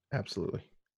vacation, though. Absolutely.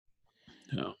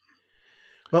 Yeah.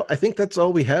 Well, I think that's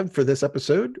all we have for this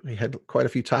episode. We had quite a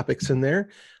few topics in there.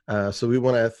 So we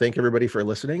want to thank everybody for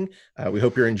listening. We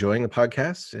hope you're enjoying the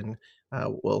podcast, and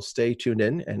we'll stay tuned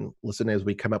in and listen as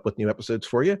we come up with new episodes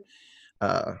for you.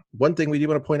 One thing we do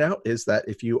want to point out is that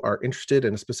if you are interested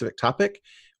in a specific topic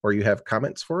or you have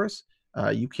comments for us,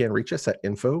 you can reach us at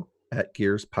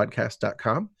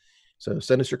info@gearspodcast.com. So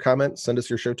send us your comments, send us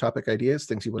your show topic ideas,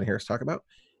 things you want to hear us talk about,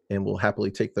 and we'll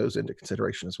happily take those into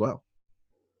consideration as well.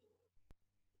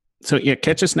 So yeah,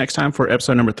 catch us next time for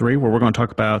episode number 3, where we're going to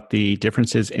talk about the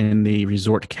differences in the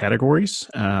resort categories.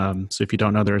 So if you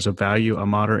don't know, there's a value, a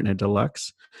moderate, and a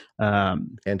deluxe.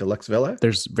 And deluxe villa.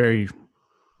 There's the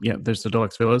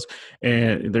deluxe villas,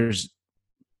 and there's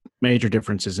major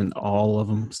differences in all of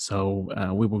them.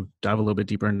 So we will dive a little bit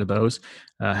deeper into those,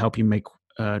 help you make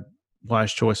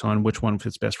wise choice on which one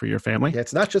fits best for your family. Yeah,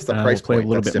 it's not just the price point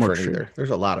that's different either.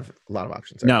 There's a lot of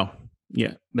options there. No.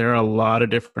 Yeah, there are a lot of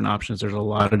different options. There's a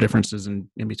lot of differences in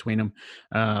between them.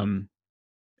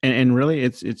 And really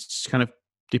it's kind of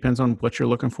depends on what you're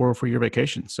looking for your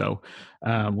vacation. So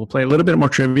we'll play a little bit more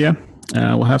trivia.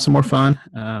 We'll have some more fun.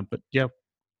 But yeah,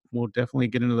 we'll definitely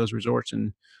get into those resorts and,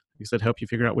 like I said, help you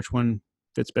figure out which one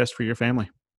fits best for your family.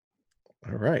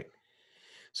 All right.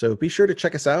 So be sure to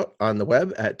check us out on the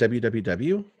web at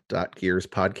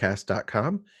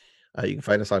www.gearspodcast.com. You can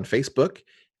find us on Facebook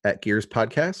at Gears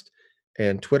Podcast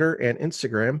and Twitter and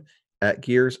Instagram at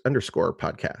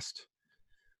Gears_podcast.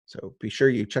 So be sure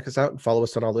you check us out and follow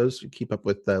us on all those. You keep up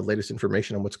with the latest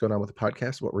information on what's going on with the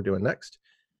podcast, what we're doing next.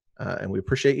 And we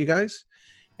appreciate you guys.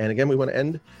 And again, we want to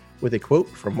end with a quote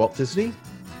from Walt Disney.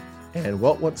 And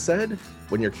Walt once said,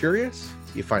 "When you're curious,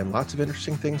 you find lots of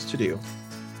interesting things to do.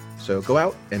 So go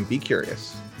out and be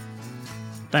curious."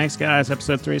 Thanks, guys.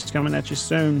 Episode 3 is coming at you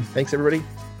soon. Thanks, everybody.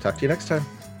 Talk to you next time.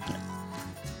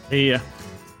 See ya.